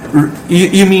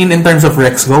 You mean in terms of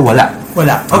Rex Go? Wala.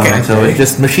 Wala. Okay. So it's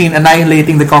just Machine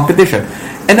annihilating the competition.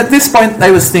 And at this point,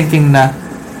 I was thinking na,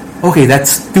 okay,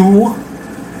 that's 2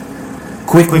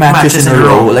 quick matches in a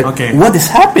row. Like, what is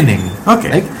happening?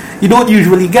 Okay. Like, you don't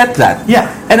usually get that.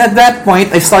 Yeah. And at that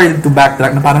point, I started to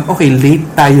backtrack na parang, okay, late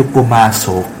tayo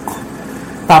pumasok.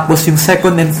 Tapos yung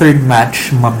second and third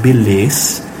match,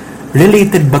 mabilis.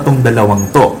 Related ba tong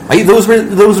dalawang to? Ay, those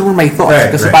were my thoughts.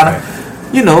 Kasi parang,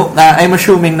 you know, I'm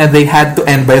assuming that they had to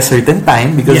end by a certain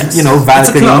time because, you know,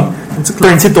 Valkyrie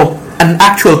turns into an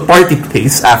actual party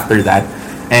place after that.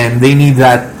 And they need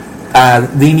that,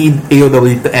 they need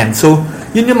AOW to end. So,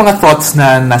 yun yung mga thoughts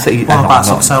na nasa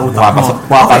pumapasok sa utak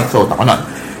mo.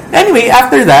 Anyway,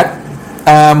 after that,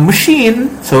 Machine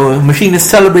is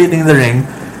celebrating in the ring.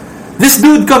 This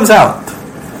dude comes out.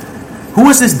 Who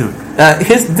was this dude?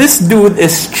 This dude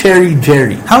is Cherry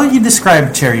Jerry. How would you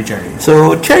describe Cherry Jerry?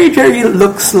 So Cherry Jerry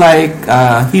looks like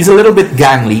he's a little bit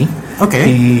gangly. Okay.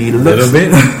 He looks a little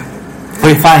bit.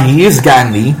 Okay, fine. He is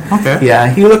gangly. Okay. Yeah,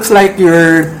 he looks like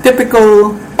your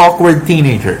typical awkward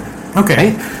teenager. Okay.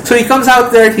 Right? So he comes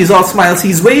out there. He's all smiles.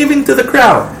 He's waving to the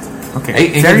crowd. Okay.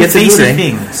 Right? And Very facey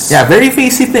things. Yeah, very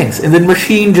facey things. And then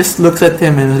Machine just looks at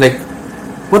him and is like,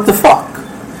 "What the fuck?"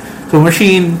 So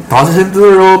Machine tosses him to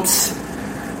the ropes.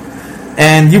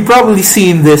 And you've probably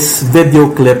seen this video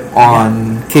clip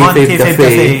on Kayfabe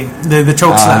Cafe. The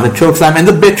choke slam. The choke slam and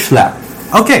the bitch slap.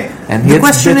 Okay. And the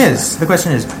question is,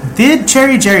 did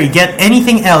Cherry Jerry get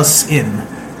anything else in?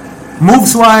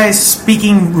 Moves wise,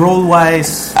 speaking role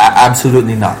wise?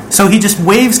 Absolutely not. So he just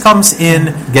waves, comes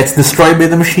in, gets destroyed by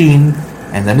the Machine,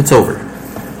 and then it's over.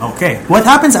 Okay. What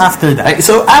happens after that?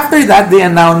 So after that, they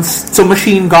announced. So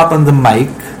Machine got on the mic.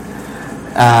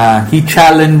 He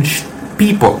challenged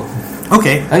people.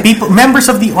 Okay. Right? People, members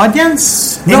of the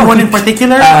audience? Anyone in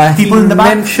particular? People in the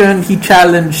back? He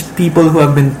challenged people who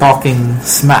have been talking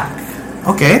smack.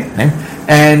 Okay.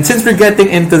 And since we're getting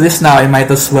into this now, I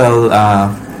might as well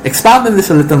expound on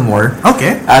this a little more.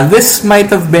 Okay. This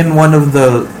might have been one of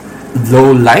the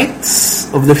low lights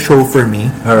of the show for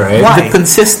me. All right. Why? The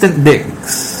consistent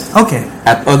digs. Okay.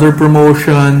 At other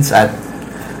promotions, at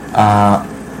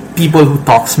people who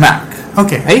talk smack.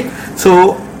 Okay. Right?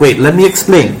 So, wait, let me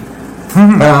explain.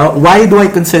 Why do I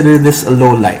consider this a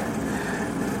low light?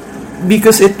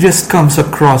 Because it just comes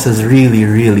across as really,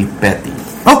 really petty.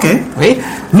 Okay. Okay?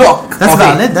 Look. That's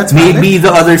valid. That's valid. Maybe the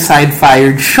other side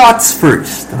fired shots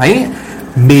first. Right?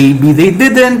 Maybe they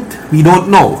didn't. We don't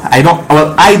know. I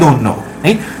don't know.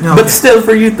 Right? Okay. But still,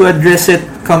 for you to address it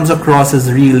comes across as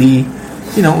really,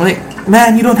 you know, like,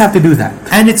 man, you don't have to do that.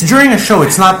 And it's during a show.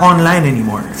 It's not online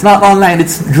anymore. It's not online.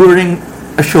 It's during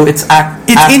a show. It's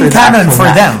in canon for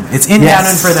match. them. It's in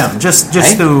canon for them. Just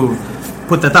right? To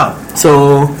put that out.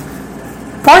 So,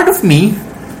 part of me,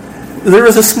 there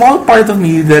was a small part of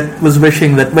me that was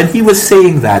wishing that when he was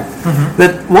saying that,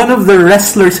 that one of the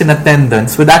wrestlers in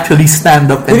attendance would actually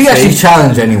stand up and Did he say, actually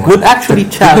challenge anyone? Would actually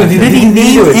challenge. Did he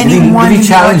name anyone? Did he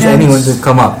challenge anyone to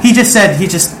come up? He just said he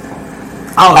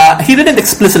didn't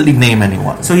explicitly name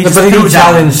anyone. So he but just did threw he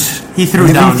challenge? Down. He threw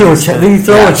down. Did he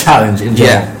throw a challenge in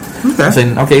general? Yeah.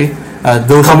 Okay. So,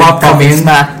 those come up, come in,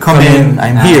 come in.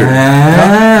 I'm here.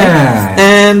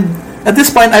 And at this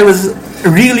point, I was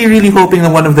really, really hoping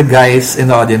that one of the guys in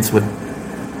the audience would,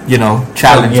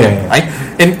 challenge him. Right?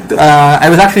 And I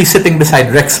was actually sitting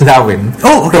beside Rex Lawin.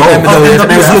 Oh, okay. And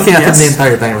I was looking at him the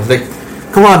entire time. I was like,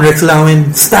 "Come on, Rex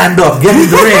Lawin, stand up, get in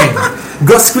the ring.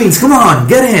 Gus Queens, come on,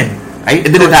 get in." Right?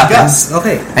 It didn't happen. Gus.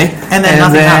 Okay. Right? And then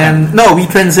nothing happened. No, we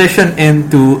transitioned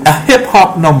into a hip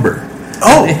hop number.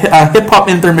 Oh, a hip hop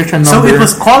intermission number. So it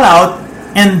was call out,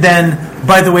 and then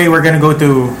by the way, we're gonna go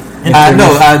to.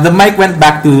 The mic went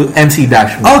back to MC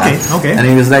Dash. Okay. And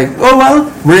he was like, "Oh well,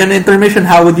 we're in intermission.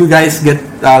 How would you guys get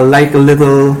like a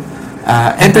little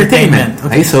entertainment?"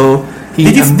 Okay. Right? So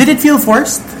did it feel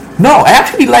forced? No, I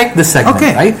actually like the segment.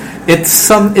 Okay. Right? It's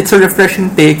a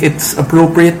refreshing take. It's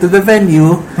appropriate to the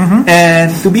venue, and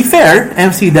to be fair,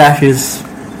 MC Dash is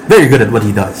very good at what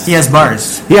he does. He has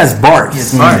bars.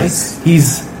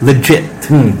 He's legit.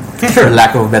 Okay. For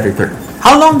lack of a better term.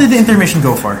 How long did the intermission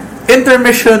go for?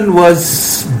 Intermission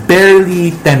was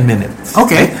barely 10 minutes.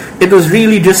 Okay. It was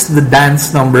really just the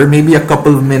dance number, maybe a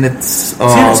couple of minutes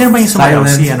of Sino ba yung sumayaw?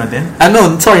 silence. Si ano din?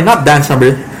 No, sorry, not dance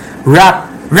number. Rap,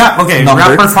 okay. number.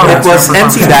 Rap performance. It was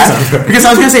MC Dash. Because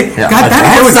I was going to say, God damn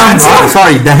it, it was dance.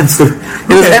 Sorry, dance.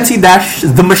 It was MC Dash,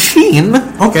 The Machine,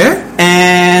 Okay.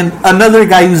 and another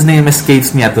guy whose name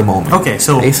escapes me at the moment. Okay,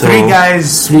 so three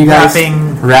guys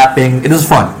rapping. It was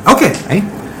fun. Okay.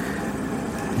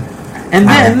 And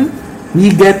then we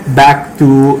get back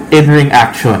to in-ring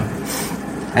action.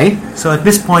 Okay? So at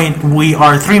this point, we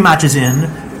are 3 matches in,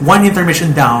 1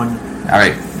 intermission down.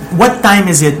 Alright. What time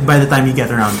is it by the time you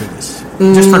get around to this?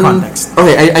 Just for context.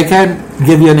 Okay, I can't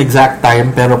give you an exact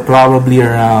time, pero probably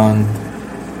around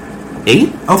 8?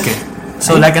 Okay.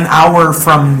 So like an hour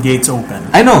from gates open.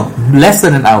 I know, less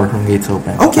than an hour from gates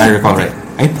open. Okay. I recall right.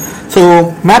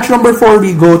 So, match number 4,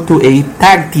 we go to a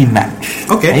tag team match.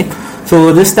 Okay.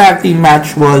 So, this tag team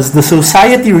match was the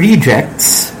Society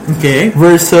Rejects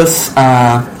versus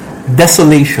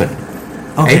Desolation.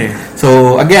 Okay.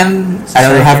 So, again,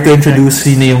 I'll have to introduce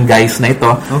sino yung guys na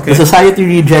ito. Okay. The Society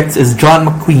Rejects is John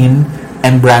McQueen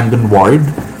and Brandon Ward,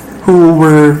 who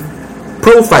were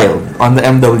profiled on the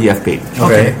MWF page.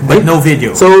 Okay. But no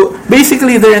video. So,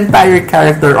 basically, their entire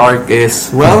character arc is,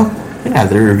 well, yeah,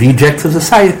 they're rejects of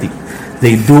society.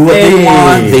 They do what they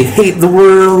want. They hate the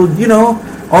world. You know,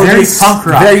 all very this punk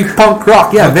rock. Very punk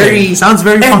rock. Yeah, Okay. Sounds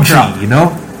very edgy, punk rock. You know,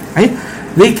 right?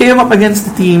 They came up against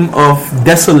the team of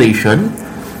Desolation.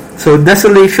 So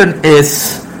Desolation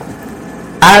is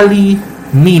Ali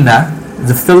Mina,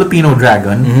 the Filipino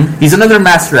Dragon. He's another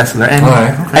masked wrestler, and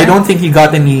I don't think he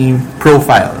got any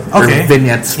profile or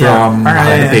vignettes from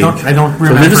the page. I don't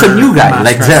remember. So there's a new guy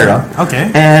like Zera. Okay.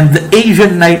 And the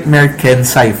Asian Nightmare Ken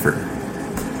Cypher.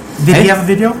 Did he have a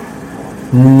video?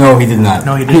 No, he did not.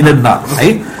 No, he He did not.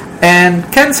 Right? And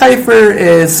Ken Cypher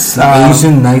is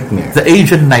Asian Nightmare. the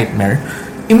Asian Nightmare.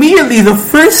 Immediately, the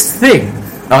first thing,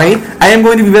 okay, I am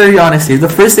going to be very honest here. The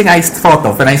first thing I thought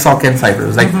of when I saw Ken Cypher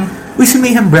was like, "Uy, si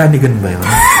Mayhem Brannigan ba yun?"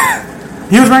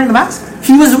 He was wearing the mask?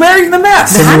 He was wearing the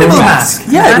mask. The Hannibal mask.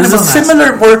 Yeah, it was a Hannibal mask. similar,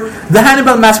 or the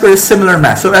Hannibal mask or a similar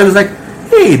mask. So I was like,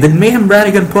 hey, did Mayhem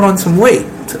Brannigan put on some weight?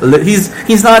 He's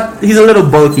a little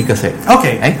bulky kasi.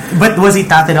 Okay. Okay? But was he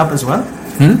tatted up as well?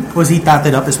 Was he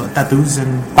tatted up as well? Tattoos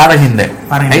and... Parang hindi.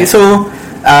 Parang hindi. Okay, so,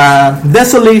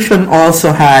 Desolation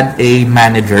also had a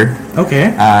manager,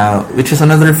 Okay. which is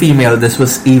another female. This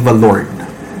was Ava Lord.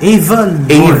 Ava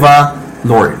Lord. Ava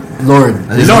Lord. Lord.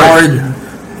 This is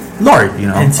Lord, you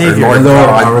know. And Savior. Our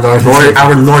Our Lord and Savior.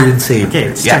 Our Lord and Savior. Okay,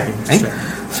 just yeah. checking, just Okay?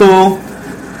 checking. So,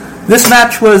 this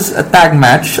match was a tag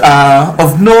match.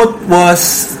 Of note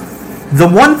was, the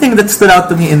one thing that stood out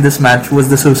to me in this match was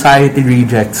the Society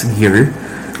Rejects gear.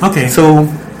 Okay. So,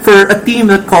 for a team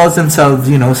that calls themselves,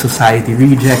 you know, Society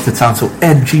Rejects, it sounds so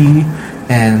edgy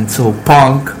and so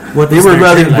punk. They is were their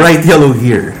wearing gear like? bright yellow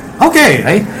gear. Okay.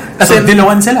 Right? So,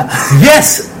 dilawan sila.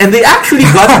 Yes! And they actually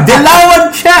got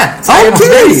Dilawan chants! I am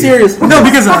very serious. No,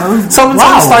 because... Someone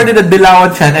started a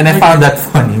Dilawan chant and I found that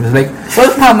funny. It was like,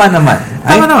 well, tama naman.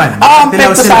 Tama naman. Ang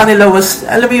Dilaw pekto sa kanila was,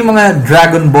 alam mo yung mga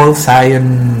Dragon Ball Saiyan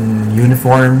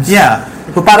uniforms? Yeah.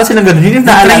 So, para silang ganun. Yun yung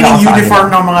The naalala training ko sa uniform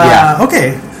kanila. ng mga... Yeah. Okay.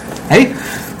 Okay?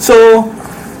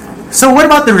 So, what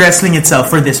about the wrestling itself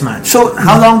for this match? So,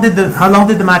 how long did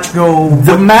the match go?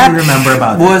 the What match do you remember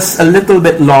about it? was a little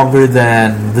bit longer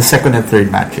than the second and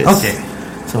third matches. Okay.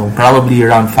 So, probably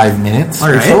around 5 minutes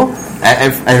or Alright. so.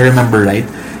 If I remember right.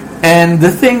 And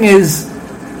the thing is,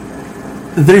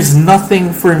 there's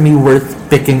nothing for me worth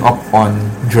picking up on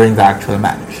during the actual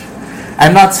match.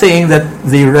 I'm not saying that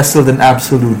they wrestled an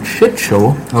absolute shit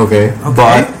show, Okay.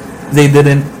 but they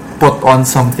didn't put on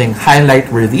something highlight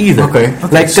worthy either. Okay.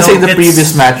 Like, So kasi in the it's-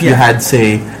 previous match, you yeah. had,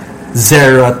 say,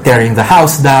 Zera tearing the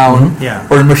house down, Yeah.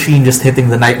 or Machine just hitting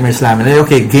the Nightmare Slam, and then,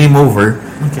 okay, game over.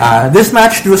 Okay. This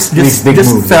match was just Big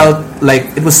moves, felt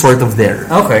like it was sort of there.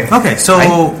 Okay. Okay, so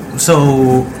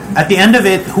at the end of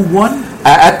it, who won?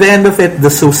 At the end of it,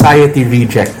 the Society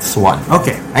Rejects won.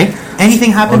 Okay. Right? Anything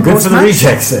happened Good for the post-match?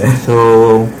 rejects.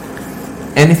 So,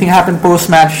 anything happened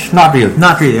post-match? Not really.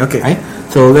 Not really. Okay. Right?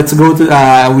 So, let's go to,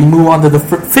 we move on to the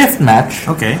fifth match.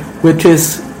 Okay. Which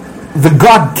is the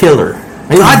God Killer.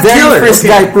 Right? God the very Killer, first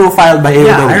okay. guy profiled by AEW.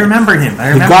 Yeah, I remember him.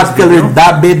 I The remember God his Killer, video.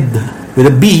 David, with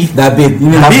a B. David. You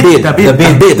mean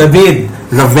David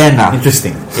Ravenna.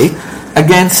 Interesting. Okay?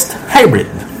 Against Hybrid.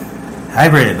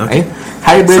 Hybrid. Okay. Okay?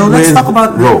 Hybrid So let's with talk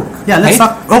about Rogue. Yeah, let's Okay?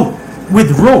 talk. Oh,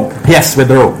 with Rogue. Yes, with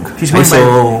Rogue. She's Okay,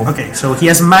 going by. Okay, so he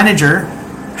has a manager.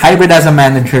 Hybrid has a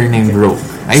manager named Rogue.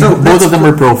 Okay? So Both let's of them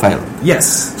were profiled.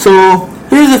 Yes. So,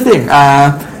 here's the thing.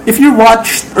 If you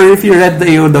watched or if you read the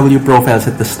AOW profiles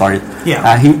at the start, Yeah.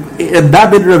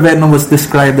 David Ravenna was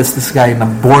described as this guy na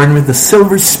born with a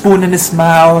silver spoon in his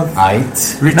mouth. Right.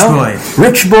 Rich No? boy.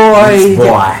 Rich boy. Rich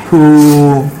boy.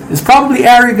 Who is probably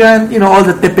arrogant, you know, all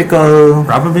the typical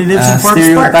Probably lives in Forbes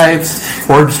Park. stereotypes.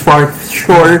 Forbes Park,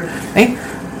 sure. Eh?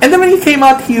 And then when he came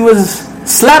out, he was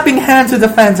slapping hands with the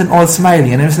fans and all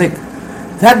smiling. And I was like,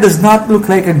 that does not look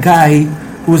like a guy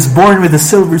who was born with a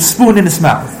silver spoon in his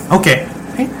mouth. Okay.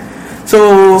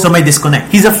 So may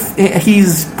disconnect.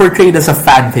 He's portrayed as a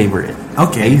fan favorite.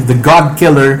 Okay. The God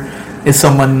Killer is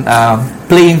someone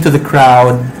playing to the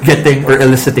crowd, getting or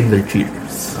eliciting their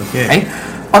cheers. Okay.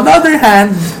 On the other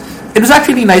hand, it was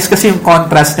actually nice kasi yung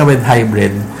contrast niya with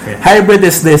Hybrid. Okay. Hybrid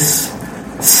is this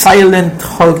silent,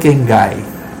 hulking guy.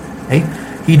 Okay?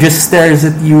 He just stares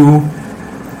at you.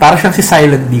 Para siyang si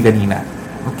Silent D kanina.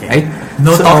 Okay.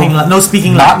 No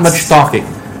speaking lines. Not much talking.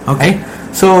 Okay.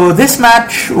 So this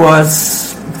match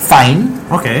was fine.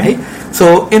 Okay.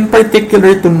 So in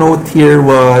particular to note here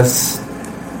was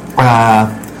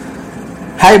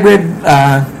Hybrid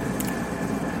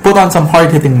put on some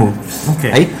hard-hitting moves.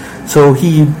 Okay. So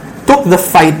he took the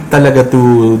fight talaga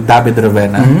to David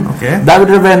Ravenna. Okay. David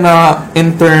Ravenna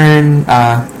in turn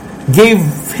gave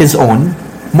his own,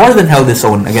 more than held his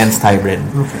own against Hybrid.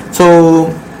 Okay. So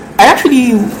I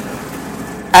actually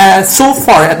so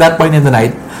far at that point in the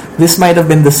night, this might have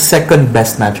been the second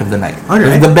best match of the night.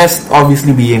 Alright. The best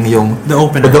obviously being yung The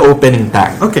opener. the opening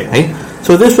tag. Okay.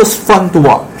 So this was fun to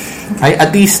watch.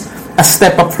 At least a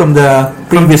step up from the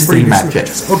previous three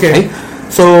matches. Okay.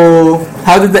 So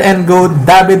how did the end go?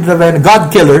 David Ravenna,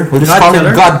 God Killer, we'll just call him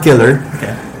God Killer.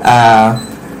 Okay.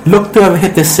 Looked to have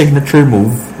hit his signature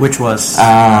move. Which was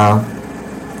the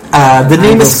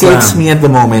name Angle escapes slam. me at the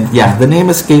moment. Yeah, the name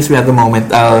escapes me at the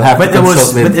moment. I'll have But to it was-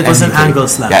 consult with but it was an NDK. angle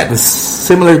slam. Yeah, it was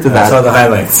similar to I that. saw the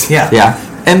highlights. Yeah.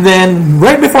 And then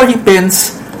right before he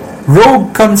pins,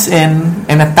 Rogue comes in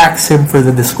and attacks him for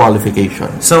the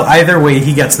disqualification. So either way,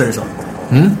 he gets the result.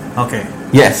 Okay.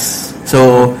 Yes.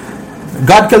 So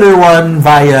God Killer won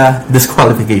via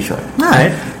disqualification.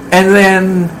 Alright. And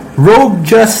then Rogue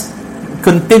just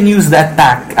continues the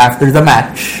attack after the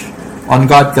match on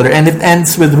God Killer, and it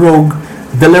ends with Rogue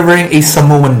delivering a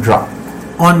Samoan drop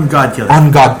On God Killer.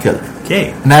 on God Killer.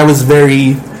 Okay. And I was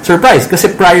very surprised kasi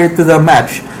prior to the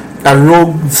match,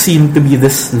 Rogue seemed to be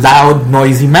this loud,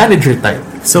 noisy manager type.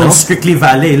 So no? strictly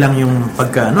valet lang yung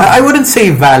pagka, no? I wouldn't say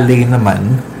valet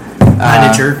naman.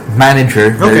 Manager. Manager.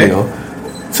 There Okay. you go.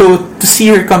 So to see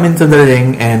her come into the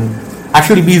ring and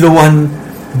actually be the one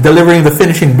delivering the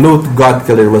finishing blow to God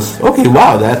Killer was okay.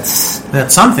 Wow, that's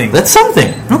something.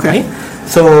 something. Okay.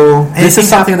 So this Anything is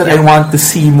something that I want to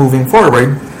see moving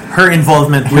forward. Her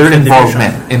involvement. Her with the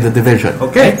involvement division. in the division.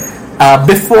 Okay.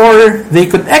 Before they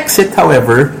could exit,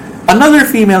 however, another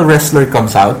female wrestler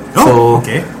comes out. Oh, So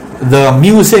okay. the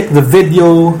music, the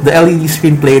video, the LED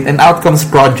screen played, and out comes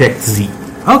Project Z.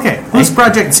 Okay. Who's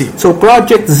Project Z? So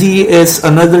Project Z is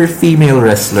another female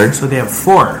wrestler. So they have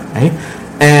 4. Okay?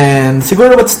 And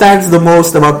siguro what stands the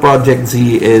most about Project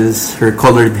Z is her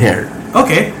colored hair.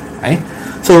 Okay. Okay?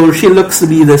 So she looks to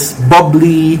be this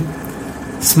bubbly,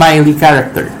 smiley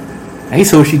character. Okay?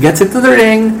 So she gets into the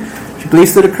ring, she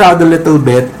plays to the crowd a little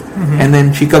bit, and then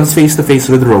she comes face to face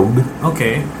with Rogue.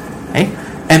 Okay. Okay?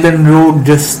 And then Rogue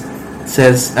just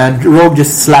Rogue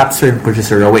just slaps her and pushes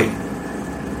her away.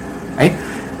 Okay?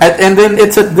 And then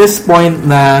it's at this point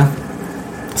na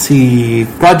si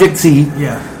Project Z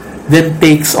Yeah. then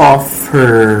takes off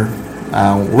her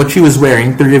what she was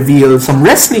wearing to reveal some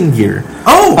wrestling gear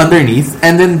Oh! underneath,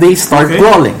 and then they start Okay.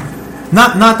 brawling.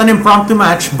 Not an impromptu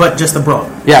match, but just a brawl.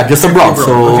 Yeah, just a brawl. brawl,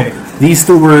 So okay. these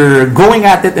two were going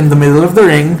at it in the middle of the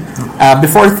ring.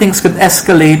 Before things could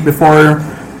escalate, before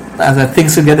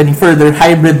things could get any further,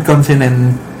 Hybrid comes in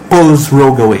and pulls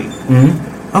Rogue away.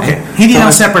 Okay. Hindi So,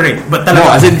 na separate, but No,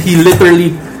 talaga. as in he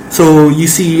literally. So you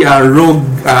see Rogue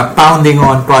pounding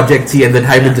on Project Z, and then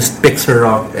Hybrid just picks her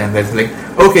up, and it's like,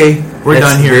 okay, We're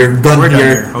done here. We're done We're done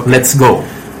here. here. Okay. Let's go.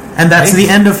 And that's the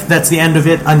end of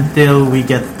it until we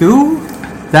get to.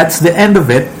 That's the end of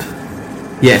it.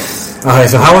 Yes. Okay,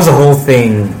 so how was the whole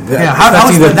thing? Yeah, how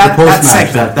was that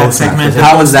post-match, segment? That post-match? segment.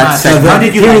 How was that post-match. segment? How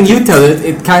did you Hearing like you tell it,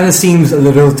 it kind of seems a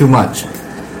little too much.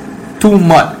 Too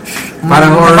much.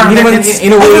 Parang, or Parang hindi naman, it's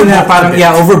in a way na overbooked parang, a bit.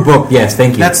 yeah, overbooked. Yes,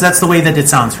 thank you. That's the way that it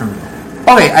sounds from me.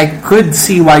 Okay, I could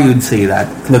see why you'd say that.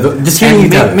 Just hearing you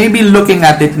And tell it. maybe looking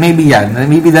at it, maybe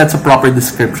that's a proper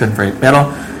description for it.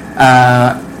 Pero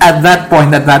at that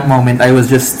point, at that moment, I was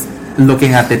just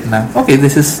looking at it na, okay,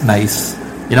 this is nice.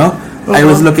 You know? I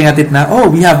was looking at it na, oh,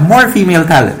 we have more female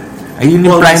talent. Ayun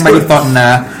yung Well, that's primary good. thought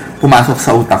na pumasok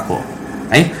sa utak ko.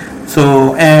 Okay?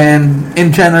 So, and in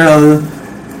general,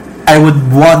 I would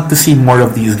want to see more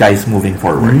of these guys moving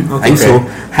forward. Okay. So,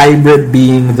 Hybrid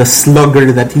being the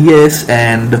slugger that he is,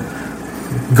 and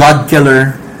God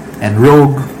Killer and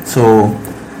Rogue. So,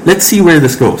 let's see where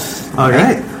this goes. All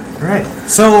right.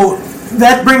 So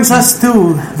that brings us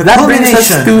to the That brings us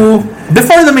culmination. to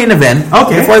before the main event.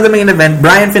 Okay. Before the main event,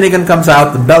 Brian Finnegan comes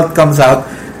out, the belt comes out,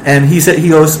 and he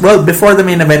goes, well, before the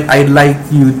main event, I'd like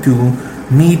you to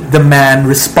meet the man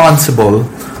responsible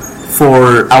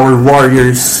for our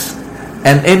Warriors.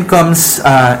 And in comes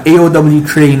AOW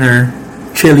trainer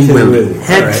Chili Willy.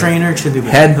 Head trainer Chili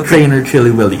Willy. Trainer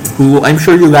Chili Willy, who I'm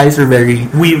sure you guys are very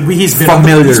he's been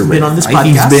familiar he's with. been on this podcast.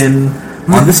 He's been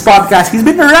on this podcast. He's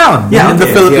been around in the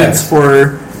Philippines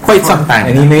for quite some time.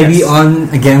 And he may be on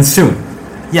again soon.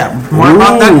 Yeah, more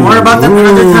about that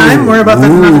another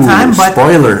time. But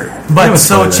spoiler. But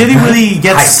so Chili Willy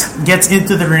gets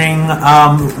into the ring.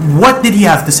 What did he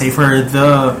have to say for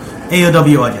the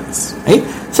AOW audience? Right?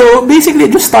 So basically,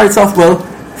 it just starts off well.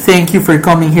 Thank you for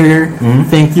coming here.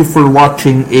 Thank you for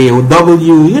watching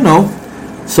AOW.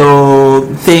 So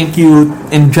thank you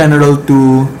in general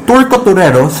to Turco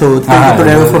Torero. So Turco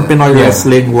Torero from Pinoy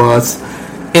Wrestling was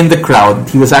in the crowd.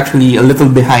 He was actually a little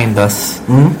behind us.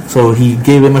 So he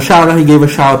gave him a shout out. He gave a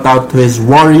shout out to his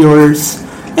Warriors.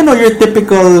 Your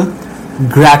typical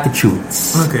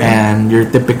gratitudes and your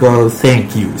typical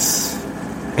thank yous.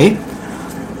 Okay?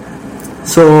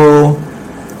 So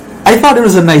I thought it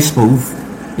was a nice move.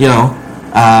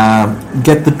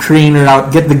 Get the trainer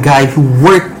out, get the guy who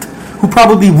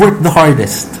probably worked the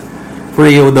hardest for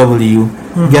AOW,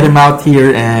 get him out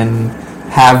here and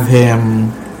have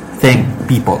him thank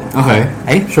people. Okay.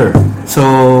 Right? Sure.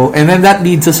 So, and then that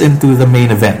leads us into the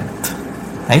main event.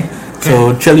 Right?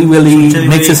 So Chili Willy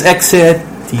makes his exit,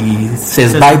 he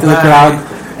says bye to the crowd,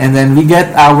 and then we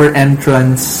get our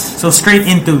entrance. So straight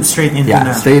into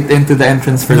the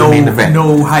entrance for the main event.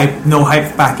 No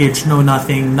hype package,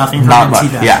 nothing from much.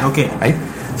 that. Okay. Right?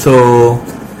 So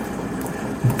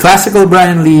classical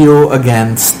Brian Leo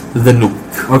against the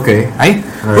Nuke. Okay. Right?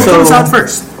 Who comes out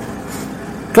first?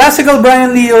 Classical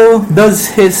Brian Leo does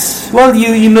his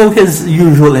you know his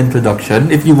usual introduction.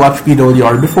 If you watch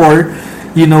PWR before,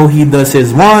 he does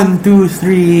his 1, 2,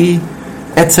 3,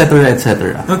 etc.,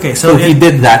 etc. Okay, so he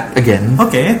did that again.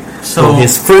 Okay, so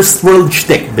his first world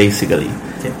shtick, basically.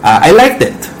 Okay. I liked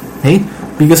it, okay?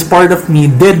 Because part of me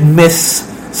did miss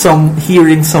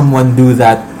hearing someone do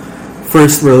that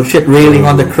first world shit, railing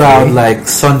on the crowd like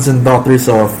sons and daughters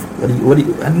of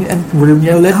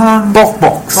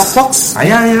Bokboks.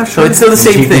 Yeah, sure. So it's still the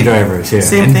same thing. Drivers, yeah.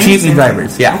 Same jeepney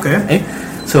drivers, yeah. Okay.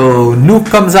 So Nuke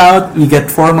comes out, we get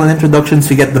formal introductions,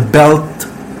 we get the belt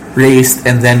raised,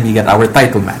 and then we get our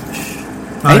title match.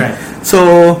 Alright.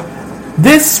 So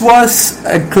this was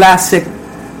a classic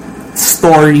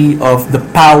story of the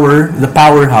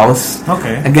powerhouse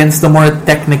against the more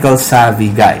technical savvy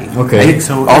guy. Okay. Right?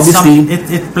 So obviously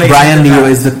it plays Brian Leo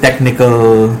is the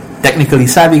technically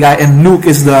savvy guy, and Nuke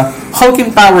is the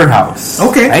hulking powerhouse.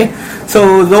 Okay. Right?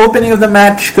 So the opening of the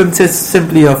match consists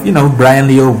simply of, Brian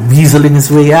Leo weaseling his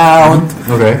way out,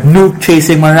 Nuke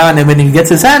chasing him around, and when he gets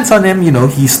his hands on him,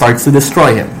 he starts to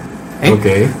destroy him. Right?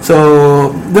 Okay.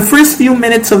 So the first few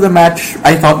minutes of the match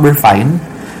I thought were fine.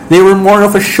 They were more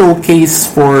of a showcase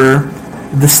for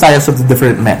the styles of the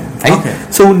different men. Right? Okay.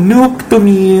 So Nuke to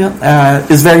me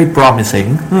is very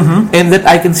promising in that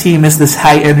I can see him as this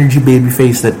high energy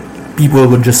babyface that people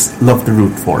would just love to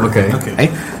root for. Okay.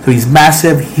 Right? So he's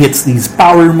massive, he hits these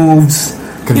power moves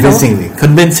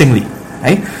convincingly.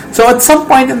 Right? So at some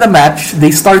point in the match,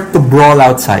 they start to brawl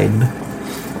outside,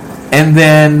 and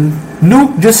then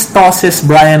Nuke just tosses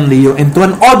Brian Leo into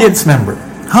an audience member.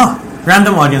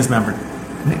 Random audience member.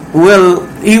 Well,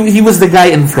 he was the guy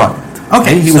in front.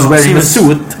 Okay. He was wearing a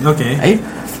suit. Okay. Right?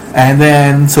 And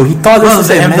then, so he tosses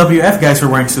the him. MWF guys were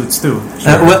wearing suits too.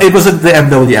 It wasn't the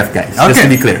MWF guys, just to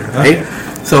be clear. Right?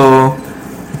 So,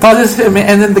 he tosses him,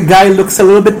 and then the guy looks a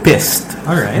little bit pissed.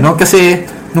 Alright. Kasi,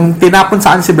 nung tinapon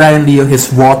saan si Brian Leo,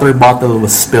 his water bottle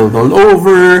was spilled all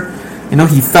over.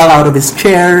 He fell out of his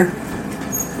chair.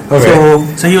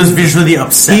 Okay. So he was visually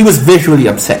upset. He was visually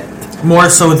upset. More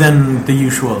so than the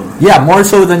usual. Yeah, more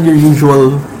so than your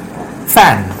usual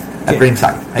fan at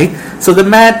ringside, right? So the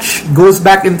match goes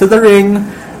back into the ring.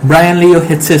 Brian Leo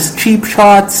hits his cheap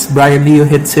shots. Brian Leo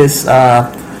hits his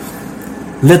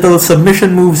little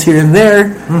submission moves here and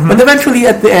there. But eventually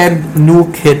at the end,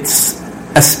 Nuke hits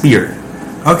a spear.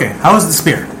 Okay, how was the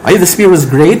spear? The spear was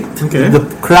great. Okay. The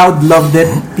crowd loved it.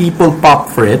 People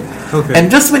popped for it. Okay. And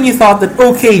just when you thought that,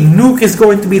 Nuke is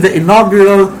going to be the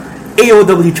inaugural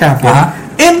AOW champion,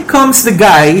 in comes the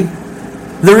guy,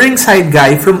 the ringside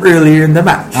guy from earlier in the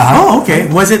match. Oh,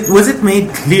 okay. Was it made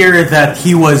clear that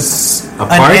he was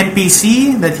an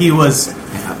NPC? That he was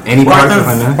any part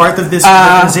of this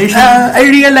organization? I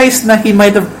realized that he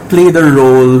might have played a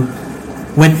role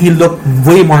when he looked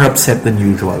way more upset than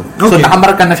usual. So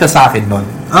nakamarka na siya sa akin nun.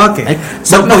 Okay.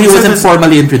 So no, he wasn't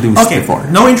formally introduced before.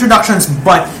 No introductions,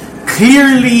 but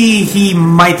clearly he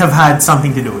might have had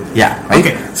something to do with it. Yeah. Right?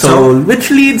 Okay. So which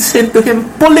leads into him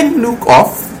pulling Nuke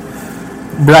off,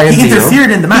 Brian He Leo. interfered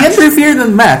in the match. He interfered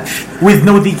in the match. with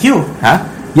no DQ. Huh?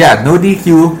 Yeah, no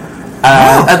DQ.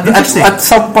 Interesting. At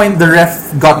some point, the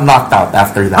ref got knocked out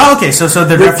after that. Oh, okay. So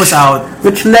the ref was out.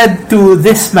 Which led to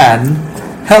this man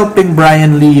helping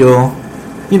Brian Leo,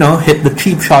 hit the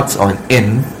cheap shots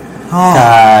in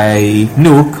kay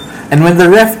Nuke. And when the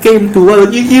ref came to,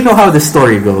 well, you know how the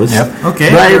story goes. Yep. Okay.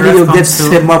 Brian the ref Leo comes gets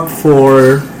to- him up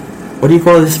for, what do you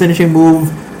call this finishing move?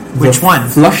 Which The one?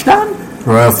 Flush down?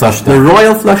 Royal flush The down.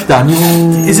 Royal Flush down.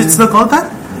 Is it still called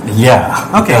that?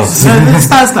 Yeah. Okay. Oh. So the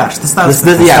Styles Clash. The Styles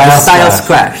Clash. The Styles Styles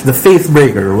Clash. The Faith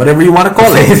Breaker, whatever you want to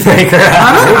call it. Breaker. I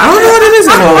don't know what it is.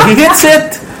 So he hits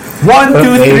it. 1,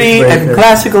 2, Faith 3, and Breaker.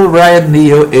 classical Brian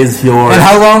Leo is your And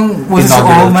how long was the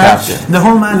inaugural whole match? champion. The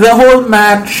whole match. The whole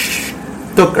match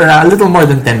took around a little more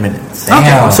than 10 minutes.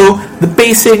 Damn. So the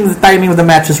pacing, the timing of the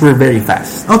matches were very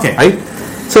fast. Okay. Right?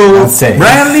 So I'd say.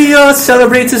 Brian Leo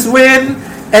celebrates his win,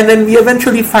 and then we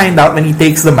eventually find out when he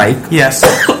takes the mic, Yes.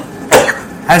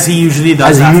 As he usually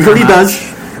does. as he after usually a does,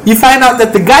 match. you find out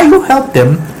that the guy who helped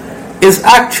him is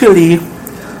actually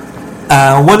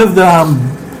one of the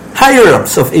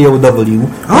higher-ups of AOW,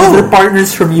 one of their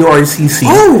partners from URCC.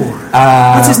 Oh.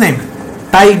 What's his name?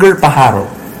 Tiger Pajaro.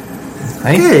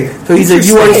 Right? Okay. So he's a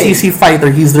Interesting. URCC fighter.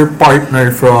 He's their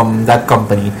partner from that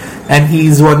company. And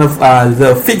he's one of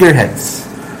the figureheads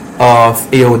of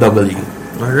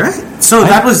AOW. All right. So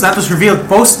that was revealed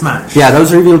post match. Yeah, that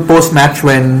was revealed post-match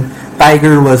when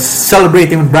Tiger was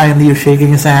celebrating with Brian Leo, shaking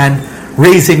his hand,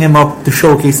 raising him up to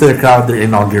showcase to the crowd their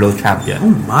inaugural champion. Oh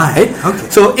my. Right? Okay.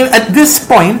 So at this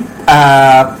point,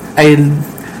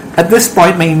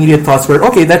 my immediate thoughts were,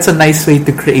 okay, that's a nice way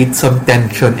to create some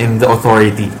tension in the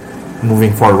authority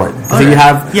moving forward. So you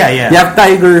have Yeah. you have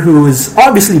Tiger, who is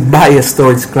obviously biased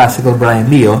towards classical Brian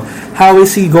Leo. How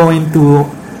is he going to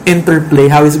interplay?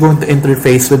 How is he going to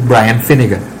interface with Brian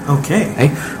Finnegan? Okay. Right?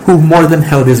 Who more than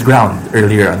held his ground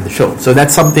earlier on the show. So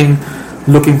that's something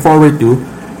looking forward to.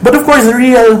 But of course, the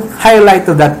real highlight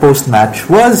of that post-match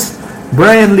was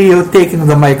Brian Leo taking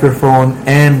the microphone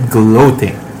and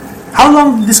gloating. How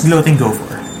long did this gloating go for?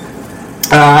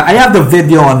 I have the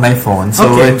video on my phone, so,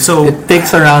 Okay, so- it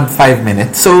takes around 5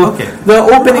 minutes. So Okay. the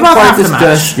opening About part half the is match.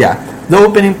 just, the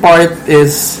opening part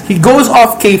is, he goes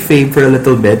off kayfabe for a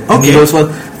little bit. And he Okay. goes, well,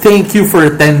 thank you for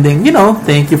attending,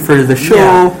 thank you for the show.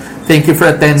 Yeah. Thank you for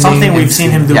attending. Something we've And-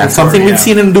 seen him do Yeah, before, something we've yeah.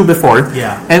 seen him do before.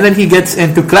 Yeah. And then he gets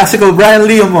into classical Brian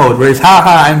Leo mode, where it's,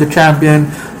 haha, I'm the champion.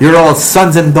 You're all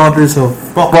sons and daughters of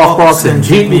Box and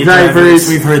jeepney drivers.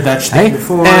 We've heard that shit Right?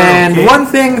 before. And okay.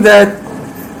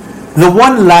 the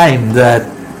one line that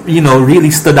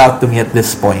really stood out to me at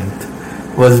this point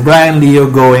was Brian Leo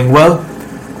going, well,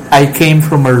 I came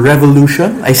from a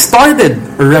revolution. I started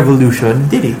a revolution,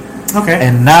 Did he? Okay.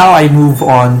 and now I move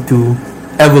on to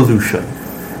evolution.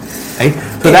 Right?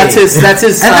 So that's his. and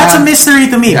that's a mystery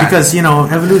to me yeah. because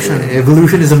evolution.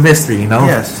 Evolution is a mystery,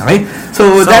 Yes. Right?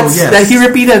 So that's yes. that. He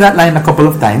repeated that line a couple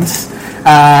of times.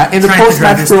 In the Trying to post-match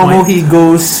drive his promo, point. he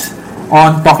goes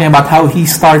on talking about how he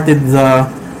started the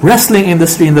wrestling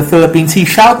industry in the Philippines. He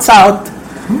shouts out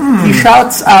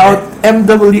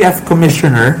MWF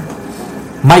Commissioner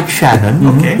Mike Shannon,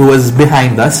 Okay. who was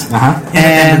behind us, Uh-huh.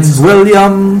 and attendance.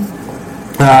 William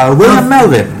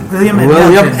Melvin. William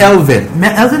Elvin. Elvin.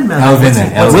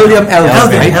 William Elvin,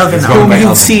 Elvin, right? Elvin. He's going Whom by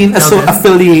you've Elvin. seen Elvin.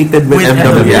 affiliated with With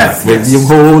MWF, MWF, with yes. yung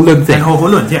Hoholund thing And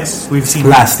Hoholund, yes, we've seen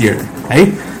last year,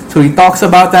 right? So he talks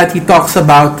about that. He talks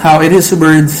about how, in his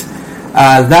words,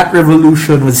 that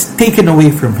revolution was taken away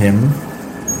from him,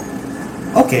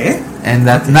 Okay. and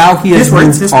that now he has His words,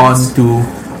 moved his on words. to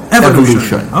Evolution.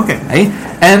 evolution. Okay. Right?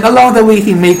 And along the way,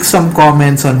 he makes some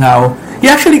comments on how he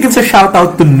actually gives a shout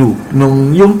out to Nuke,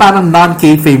 yung parang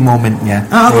non-kayfabe moment niya.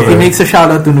 Okay. He makes a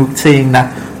shout out to Nuke saying na,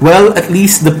 well, at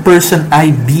least the person I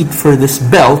beat for this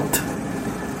belt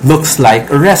looks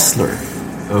like a wrestler.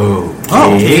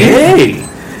 Okay.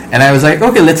 And I was like,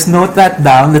 okay, let's note that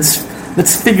down. Let's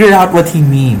figure out what he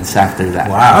means after that.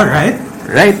 All right.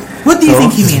 Right? What do you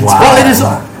think he means?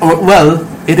 Well,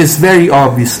 it is very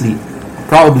obviously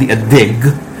probably a dig,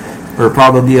 or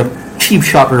probably a cheap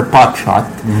shot or a pot shot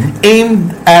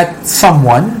aimed at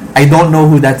someone. I don't know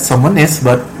who that someone is,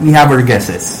 but we have our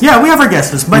guesses. Yeah, we have our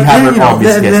guesses, but We have then, our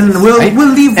obvious then guesses, we'll right?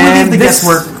 leave And the this-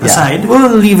 guesswork aside.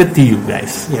 We'll leave it to you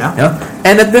guys. Yeah.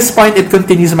 And at this point, it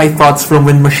continues my thoughts from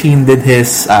when Machine did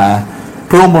his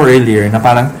promo earlier. Na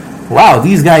parang, wow,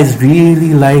 these guys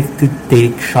really like to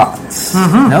take shots.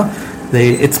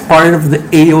 It's part of the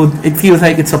AO. It feels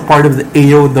like it's a part of the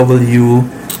AOW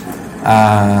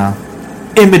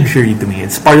imagery to me.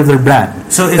 It's part of their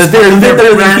brand. So it's that they're part of their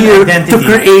literally brand here identity. to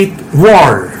create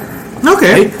war.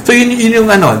 Okay. Right? So yun yung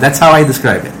ano, that's how I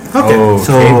describe it. Okay.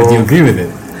 So, but do you agree with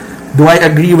it? Do I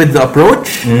agree with the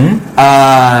approach?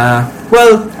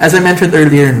 Well, as I mentioned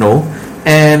earlier, no.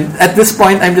 And at this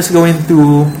point, I'm just going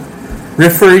to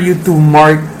refer you to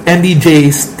Mark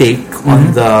NDJ's take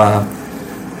on the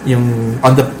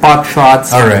pot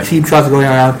shots, cheap shots going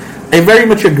around. I very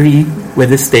much agree with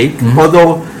his take,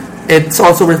 although it's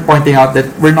also worth pointing out that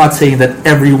we're not saying that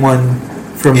everyone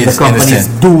from the company is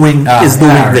doing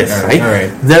this, right?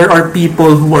 There are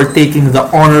people who are taking the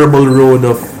honorable road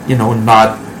of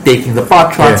not taking the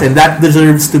pot shots, and that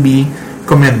deserves to be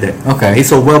commended. Okay,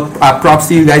 so props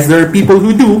to you guys. There are people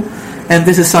who do, and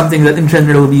this is something that in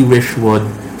general we wish would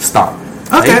stop.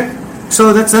 Okay,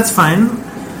 so that's fine.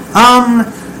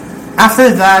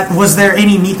 After that, was there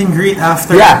any meet and greet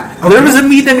after? Yeah, there was a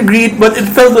meet and greet, but it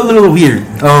felt a little weird.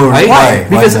 Oh, right? Why?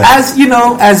 Because as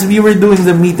we were doing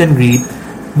the meet and greet,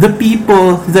 the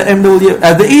people, the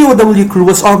AOW crew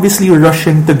was obviously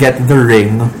rushing to get the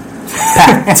ring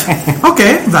packed.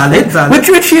 Okay, valid. Which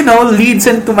leads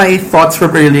into my thoughts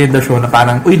from earlier in the show na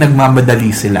parang,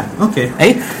 nagmamadali sila.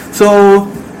 Okay. So,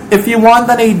 if you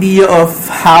want an idea of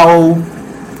how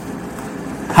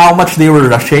much they were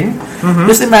rushing,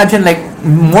 just imagine like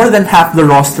more than half the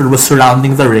roster was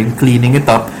surrounding the ring, cleaning it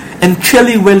up, and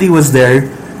Chili Willy was there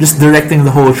just directing the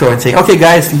whole show and saying, okay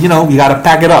guys, you gotta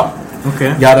pack it up.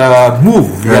 Okay. You gotta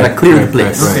move. You gotta clear the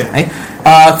place. Right.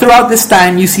 Throughout this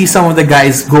time, you see some of the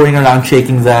guys going around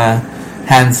shaking the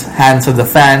hands of the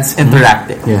fans,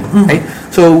 interacting. Right?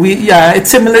 So it's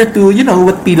similar to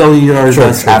what PWR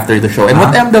does after the show and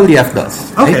what MWF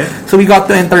does. Okay. Right? So we got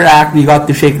to interact, we got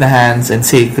to shake the hands and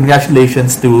say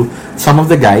congratulations to some of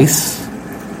the guys.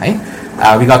 Right?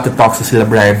 We got to talk to sila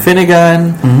Brian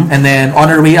Finnegan, and then on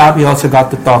our way out, we also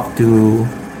got to talk to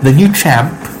the new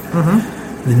champ.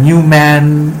 The new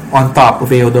man on top of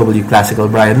AOW Classical,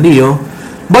 Brian Leo.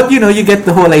 But you get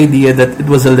the whole idea that it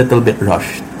was a little bit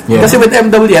rushed. Because with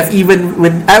MWF,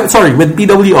 with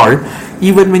PWR,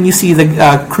 even when you see the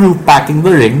crew packing the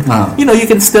ring, you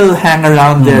can still hang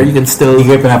around there. You can still Di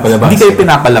kayo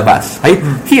pinapalabas. Right?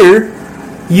 Here,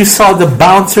 you saw the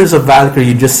bouncers of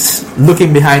Valkyrie just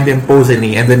looking behind them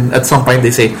posingly, and then at some point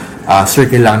they say,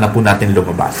 circle lang na po natin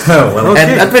lumabas.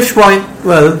 And at which point,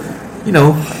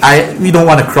 we don't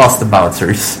want to cross the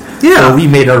bouncers. So we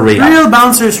made our way out. Real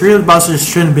bouncers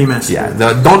shouldn't be messed with.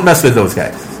 Don't mess with those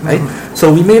guys. Right?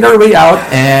 So we made our way out,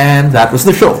 and that was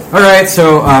the show. Alright,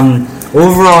 so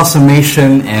overall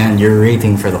summation and your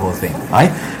rating for the whole thing.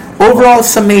 Right? Overall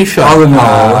summation. All in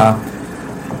all.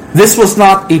 This was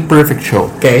not a perfect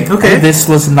show. Okay. This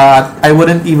was not, I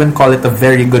wouldn't even call it a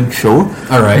very good show.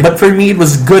 Alright. But for me, it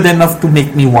was good enough to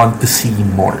make me want to see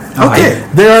more. Okay.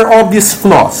 There are obvious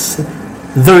flaws.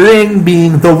 The ring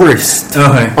being the worst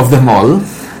of them all.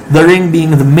 The ring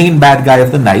being the main bad guy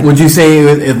of the night. Would you say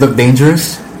it looked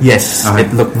dangerous? Yes,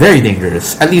 it looked very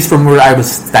dangerous. At least from where I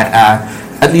was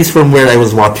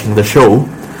watching the show.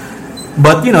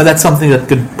 But that's something that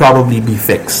could probably be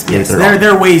fixed later on.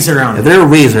 There are ways around it. There are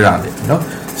ways around it.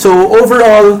 So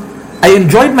overall, I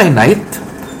enjoyed my night.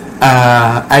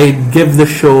 I'd give the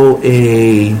show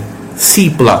a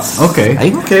C+. Okay.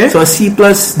 Right? Okay. So a C+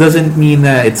 doesn't mean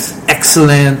it's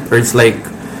excellent or it's like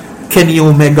Kenny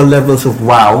Omega levels of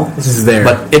wow. This is there.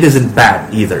 But it isn't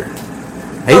bad either.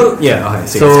 Right? Oh, yeah, okay.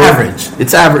 So it's average.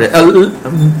 It's average.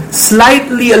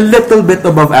 Slightly a little bit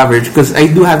above average because I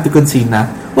do have to concede na,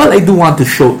 I do want to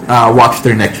watch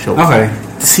their next show. Okay.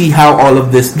 To see how all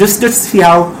of this, just see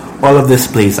how all of this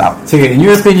plays out. So in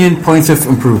your opinion, points of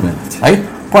improvement. Right?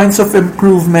 Points of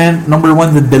improvement. Number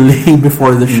one, the delay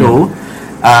before the show.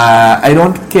 I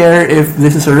don't care if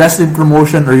this is a wrestling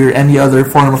promotion or you're any other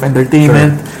form of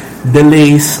entertainment. Sure.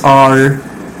 Delays are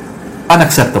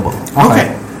unacceptable.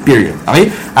 Okay. Period.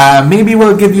 Okay? Maybe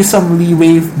we'll give you some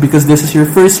leeway because this is your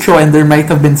first show and there might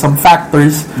have been some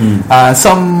factors,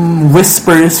 some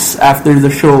whispers after the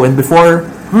show and before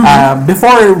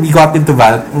we got into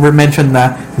that, we mentioned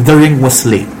that the ring was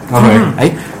late. Okay.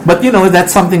 Right? But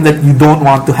that's something that you don't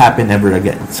want to happen ever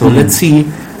again. So let's see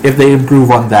if they improve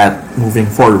on that moving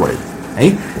forward.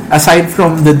 Right? Aside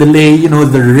from the delay,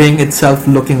 the ring itself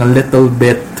looking a little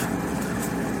bit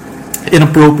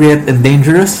inappropriate and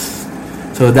dangerous.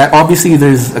 So that obviously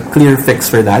there's a clear fix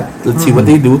for that. Let's see what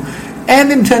they do.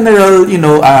 And in general,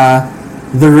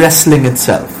 the wrestling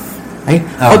itself. Right?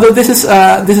 Although this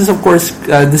is of course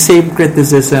the same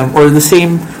criticism or the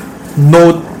same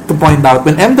note to point out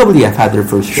when MWF had their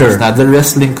first shows. Now the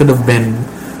wrestling could have been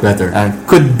better,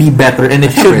 could be better, and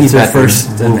it should be better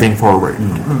moving forward.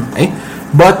 Right?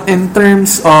 But in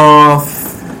terms of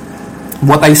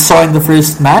what I saw in the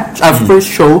first match, first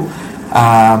show,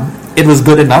 it was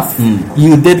good enough.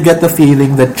 You did get the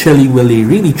feeling that Chili Willy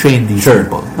really trained these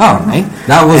people. Oh, right.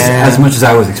 That was as much as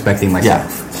I was expecting myself.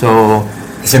 Yeah.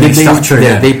 So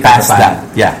they passed that.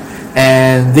 Yeah.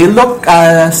 And they look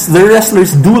the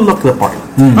wrestlers do look the part.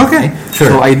 Okay. Sure.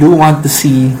 So I do want to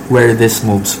see where this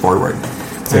moves forward.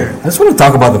 I just want to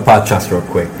talk about the Podchas real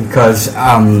quick because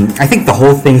I think the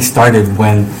whole thing started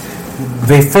when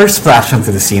they first splashed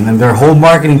onto the scene, and their whole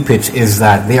marketing pitch is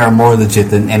that they are more legit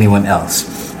than anyone else,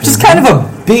 which is kind of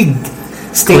a big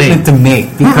statement to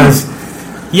make because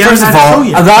first of all,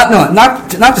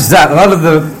 not just that, a lot of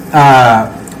the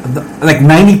like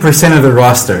 90% of the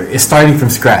roster is starting from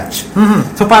scratch.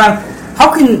 So parang,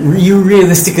 how can you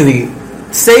realistically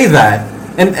say that?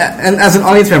 And as an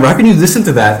audience member, how can you listen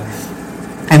to that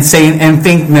and say and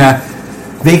think that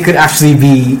they could actually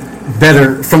be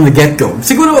better from the get-go?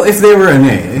 Siguro if they were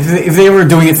if they were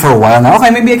doing it for a while now,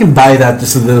 okay, maybe I can buy that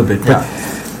just a little bit. But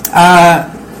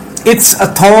it's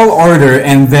a tall order,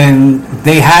 and then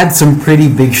they had some pretty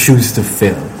big shoes to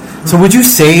fill. So would you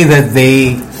say that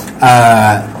they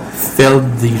filled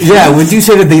the shoes? Yeah, would you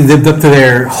say that they lived up to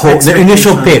their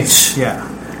initial pitch? Yeah.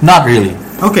 Not really.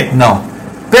 Okay. No.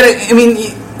 But I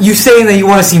mean, you saying that you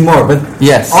want to see more, but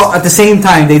yes, at the same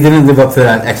time they didn't live up to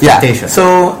that expectation. Yeah.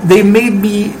 So they made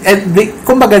me,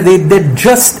 kumbaga, they did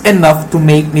just enough to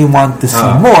make me want to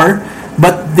see more,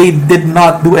 but they did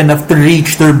not do enough to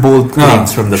reach their bold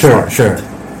claims from the start. Sure.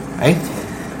 Right?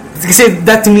 Because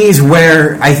that to me is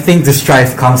where I think the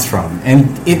strife comes from, and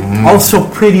it also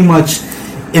pretty much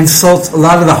insults a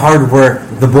lot of the hard work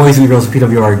the boys and girls of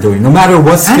PWR are doing, no matter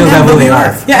what skill level they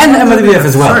are. Yeah, and MWF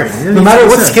as well. No matter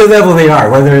what skill level they are,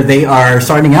 whether they are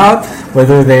starting out,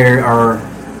 whether they are,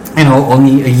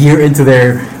 only a year into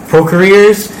their pro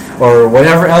careers or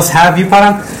whatever else have you.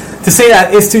 Parang to say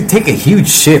that is to take a huge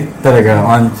shit talaga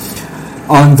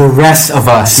on the rest of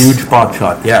us. Huge pot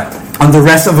shot, yeah. On the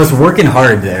rest of us working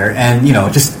hard there and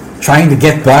just trying to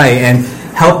get by and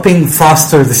helping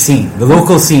foster the scene, the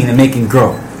local scene, and making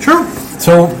grow. True.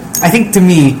 So I think to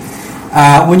me,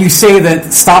 when you say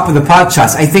that stop with the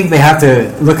Podchas, I think they have to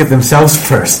look at themselves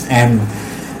first and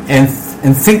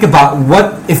think about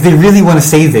what if they really want to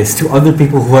say this to other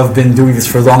people who have been doing this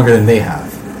for longer than they have.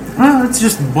 Well, it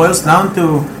just boils down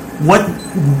to what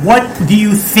do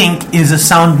you think is a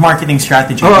sound marketing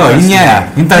strategy? Because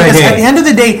at the end of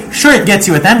the day, sure, it gets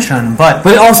you attention, but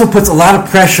it also puts a lot of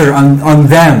pressure on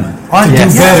them to do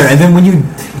better. And then when you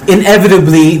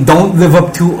inevitably don't live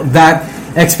up to that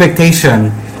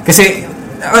expectation, because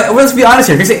let's be honest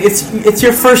here, because it's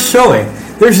your first showing.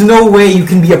 There's no way you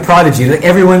can be a prodigy. Like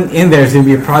everyone in there is going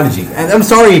to be a prodigy. And I'm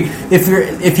sorry if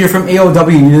you're from AOW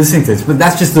and you're listening to this, but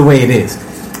that's just the way it is.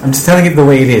 I'm just telling it the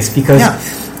way it is because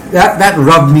that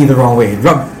rubbed me the wrong way.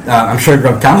 I'm sure it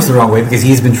rubbed Thomas the wrong way because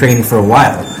he's been training for a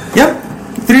while. Yep,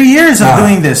 3 years of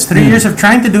doing this, 3 years of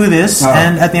trying to do this,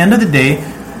 and at the end of the day,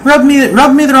 rubbed me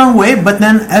the wrong way. But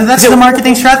then that's the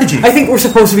marketing strategy. I think we're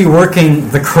supposed to be working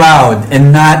the crowd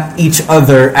and not each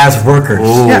other as workers.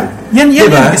 Ooh. Yeah.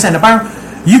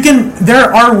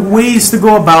 There are ways to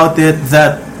go about it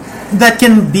that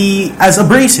can be as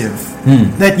abrasive.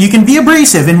 That you can be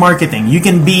abrasive in marketing. You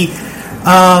can be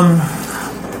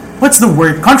what's the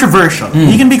word? Controversial.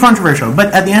 You can be controversial,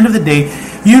 but at the end of the day,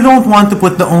 you don't want to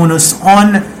put the onus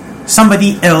on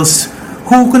somebody else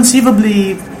who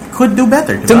conceivably could do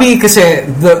better. To me, kasi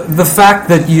the fact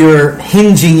that you're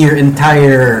hinging your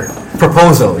entire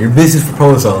proposal, your business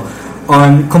proposal,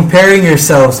 on comparing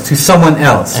yourselves to someone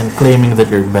else and claiming that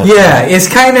you're better. Yeah, it's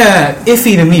kind of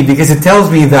iffy to me because it tells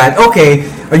me that, okay,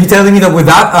 are you telling me that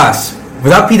without us,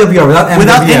 without PWR, without MWF,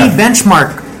 without any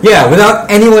benchmark, without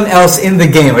anyone else in the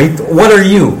game, right? What are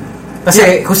you?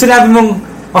 Kasi kung sinabi mong,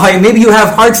 okay, maybe you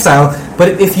have hardstyle,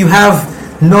 but if you have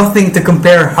nothing to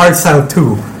compare hardstyle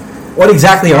to, what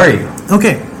exactly are you?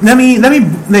 Okay, let me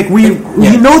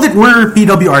we know that we're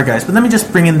PWR guys, but let me just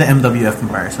bring in the MWF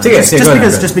comparison.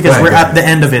 Just because we're at the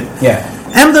end of it. Yeah.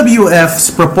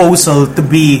 MWF's proposal to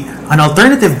be an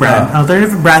alternative brand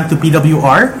to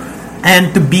PWR,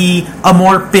 and to be a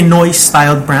more Pinoy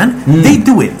styled brand, they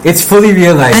do it. It's fully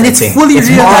realized, and it's fully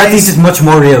realized. It's much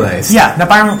more realized. Yeah, na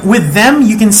parang with them,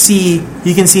 you can see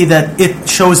that it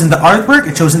shows in the artwork,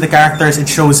 it shows in the characters, it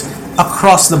shows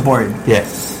across the board.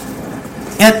 Yes.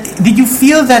 And did you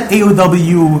feel that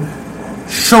AOW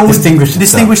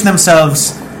distinguished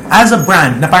themselves as a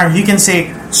brand? Na parang you can say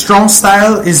strong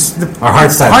style is hard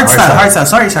style.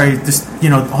 Sorry. Just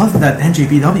all of that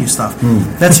NJPW stuff.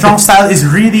 That strong style is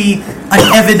really an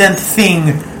evident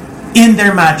thing in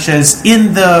their matches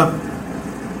in the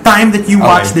time that you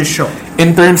watch this show.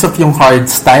 in terms of yung hard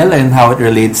style and how it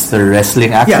relates to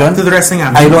wrestling action, Yeah, to the wrestling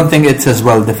action. I don't think it's as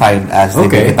well defined as they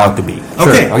make it out to be.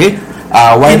 Okay. Okay.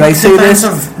 Why did I say this?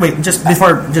 Just let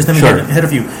me Sure. get ahead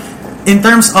of you. In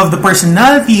terms of the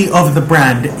personality of the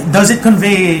brand, does it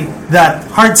convey that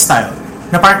hard style?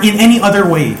 In any other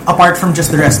way, apart from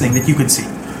just the wrestling that you could see?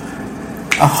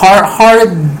 A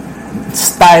hard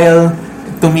style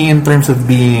to me in terms of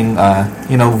being,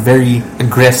 very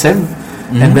aggressive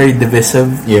and very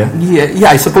divisive. Yeah.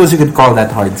 I suppose you could call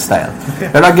that hard style. Okay.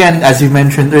 But again, as you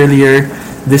mentioned earlier,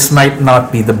 this might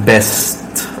not be the best.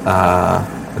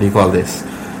 What do you call this?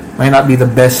 Might not be the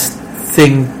best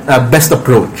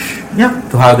approach Yeah.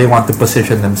 to how they want to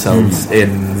position themselves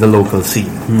in the local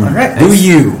scene. All right. Do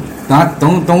you?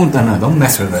 Don't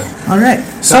mess with it. All right.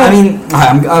 So I mean,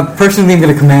 I'm personally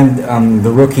going to commend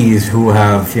the rookies who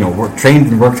have trained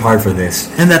and worked hard for this.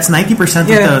 And that's 90%.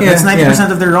 That's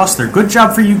 90% of their roster. Good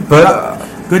job for you. But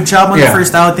good job on the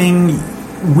first outing.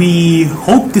 We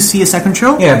hope to see a second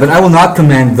show. yeah, but I will not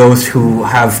commend those who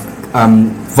have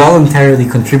voluntarily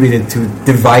contributed to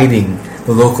dividing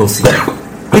the local scene.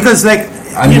 Because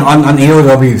on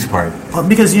AOW's part.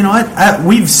 because you know what,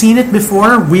 we've seen it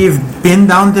before. We've been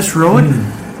down this road.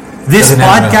 This Doesn't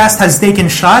end podcast has taken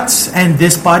shots, and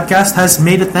this podcast has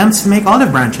made attempts to make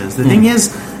olive branches. The thing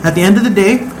is, at the end of the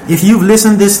day, if you've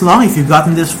listened this long, if you've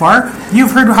gotten this far,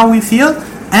 you've heard how we feel,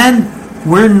 and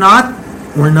we're not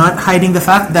hiding the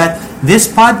fact that this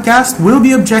podcast will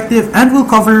be objective and will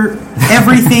cover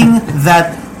everything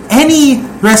that any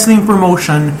wrestling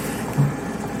promotion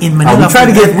in Manila. We try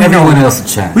to give everyone else a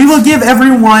chance. We will give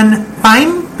everyone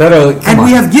time, and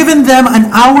we have given them an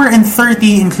hour and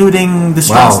 30, including the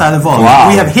Strong Style Evolved. Wow.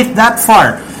 We have hit that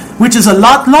far, which is a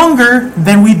lot longer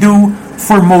than we do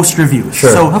for most reviews. Sure.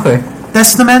 So, Okay.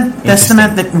 testament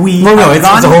that we No, have it's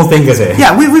gone. the whole thing, is it?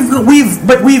 Yeah,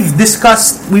 we've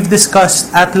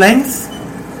discussed at length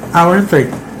hour and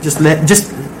 30.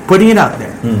 Just putting it out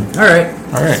there.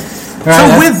 All right.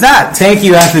 So with that, thank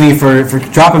you, Anthony, for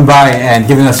dropping by and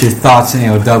giving us your thoughts on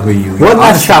AOW. One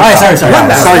last shout out.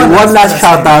 Sorry. One last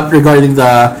shout out regarding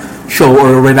the show,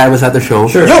 or when I was at the show.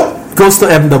 Sure. Goes to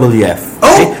MWF.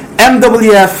 Okay?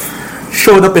 MWF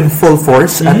showed up in full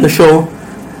force at the show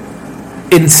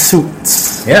in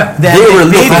suits. Yeah. they were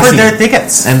paid for looking- their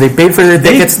tickets. And they paid for their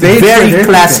tickets. paid for Very their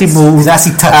classy tickets. move.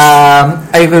 Classy touch.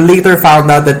 I later found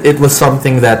out that it was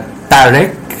something that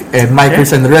Tarek and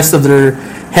Micers and the rest of their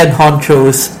head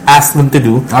honchos asked them to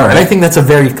do. All right. And I think that's a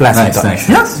very classy touch. Nice.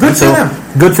 Yeah, good for them.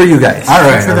 Good for you guys. All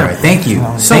right. for them. Thank you.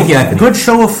 So, Thank you, Anthony. good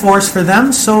show of force for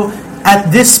them. So,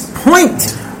 at this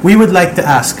point, we would like to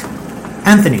ask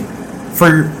Anthony,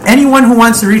 for anyone who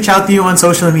wants to reach out to you on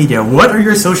social media, what are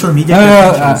your social media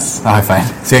credentials? Fine.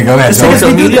 So go ahead. Just because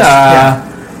Social we do media, this. Yeah.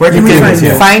 Where you can we find can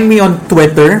you? find me on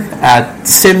Twitter at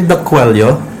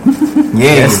Cindacuello.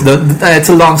 Yeah. Yes, it's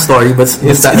a long story, but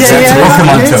it's a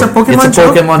Pokemon It's a joke. Pokemon It's a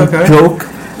Pokemon joke. Okay. joke.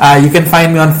 You can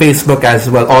find me on Facebook as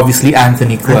well, obviously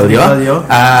Anthony Coelho. Coelho.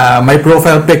 My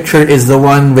profile picture is the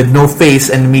one with no face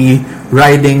and me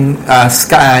riding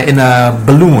sky in a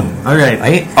balloon. All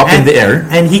right. Up in the air.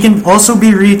 And he can also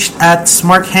be reached at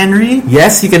Smart Henry.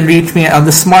 Yes, you can reach me on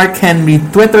the Smart Henry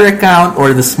Twitter account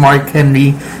or the Smart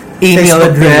Henry email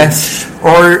Facebook address,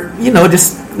 or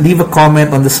just leave a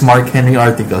comment on the Smart Henry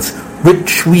articles,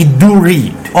 which we do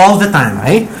read. All the time.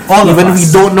 Right? All of Even us. we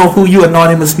don't know who you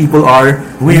anonymous people are,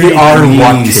 we read are it.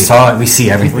 watching. We see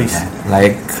everything.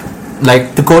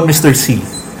 Like to quote Mr. C,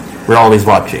 we're always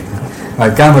watching.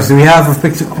 Alright, Gambas, do we have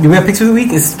picks of the week?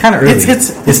 It's kind of early.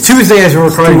 It's Tuesday as we're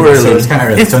recording. too So early. it's kind of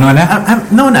early. It's So Nona?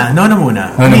 Nona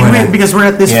muna. Nona. Because we're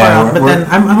at this Yeah, far out, but we're-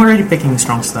 then I'm already picking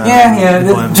strong style. Yeah.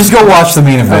 Just go watch the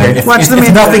main event. Okay, watch the main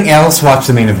if nothing event. else, watch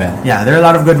the main event. Yeah, there are a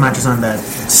lot of good matches on that.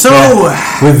 So,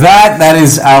 With that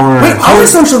is our wait, our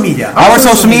social media. Our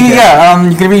social media.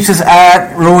 You can reach us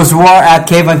at Rosewoar, at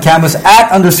Kevin Camus, at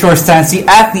 _Stancy,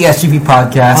 at the SGP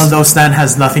Podcast. Although Stan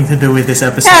has nothing to do with this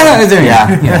episode.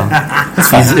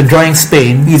 He's enjoying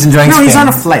Spain. He's enjoying No, Spain. he's on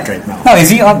a flight right now. No, is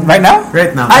he on right now?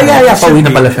 Right now. Yeah. Should Pauwi na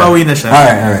be. pala siya. Pauwi na siya.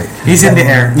 All right. He's in the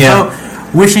air. Yeah.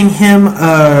 So, wishing him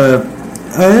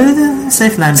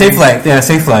safe landing. Safe flight. Yeah,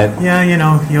 safe flight. Yeah, you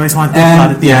always want to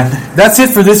applaud at And the end. that's it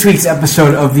for this week's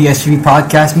episode of the SGP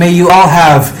Podcast. May you all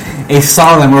have a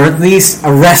solemn, or at least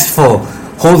a restful,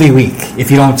 Holy Week.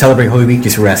 If you don't celebrate Holy Week,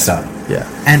 just rest up. Yeah.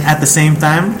 And at the same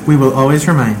time, we will always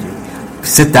remind you,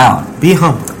 Sit down. be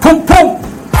humble. Pum pum.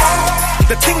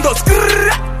 The thing goes grrrr,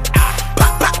 pop,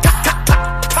 pop, pop, pop,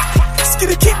 pop, pop,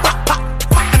 skitty keep pop, pop,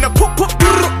 pop, and the pop, pop,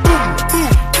 grrrr, boom,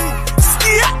 boom,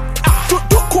 skia, do,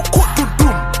 do, cook, cook, do,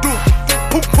 doom, doom,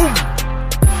 boom, boom.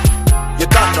 You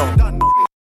don't know.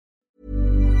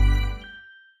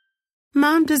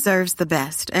 deserves the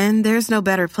best, and there's no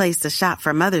better place to shop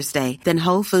for Mother's Day than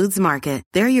Whole Foods Market.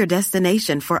 They're your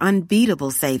destination for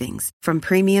unbeatable savings, from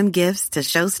premium gifts to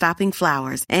show-stopping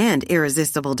flowers and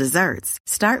irresistible desserts.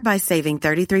 Start by saving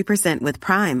 33% with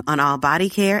Prime on all body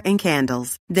care and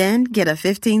candles. Then get a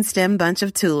 15-stem bunch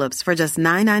of tulips for just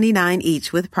 $9.99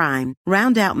 each with Prime.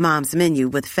 Round out Mom's menu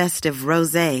with festive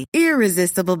rosé,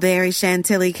 irresistible berry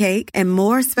chantilly cake, and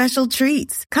more special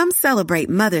treats. Come celebrate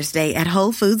Mother's Day at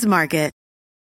Whole Foods Market.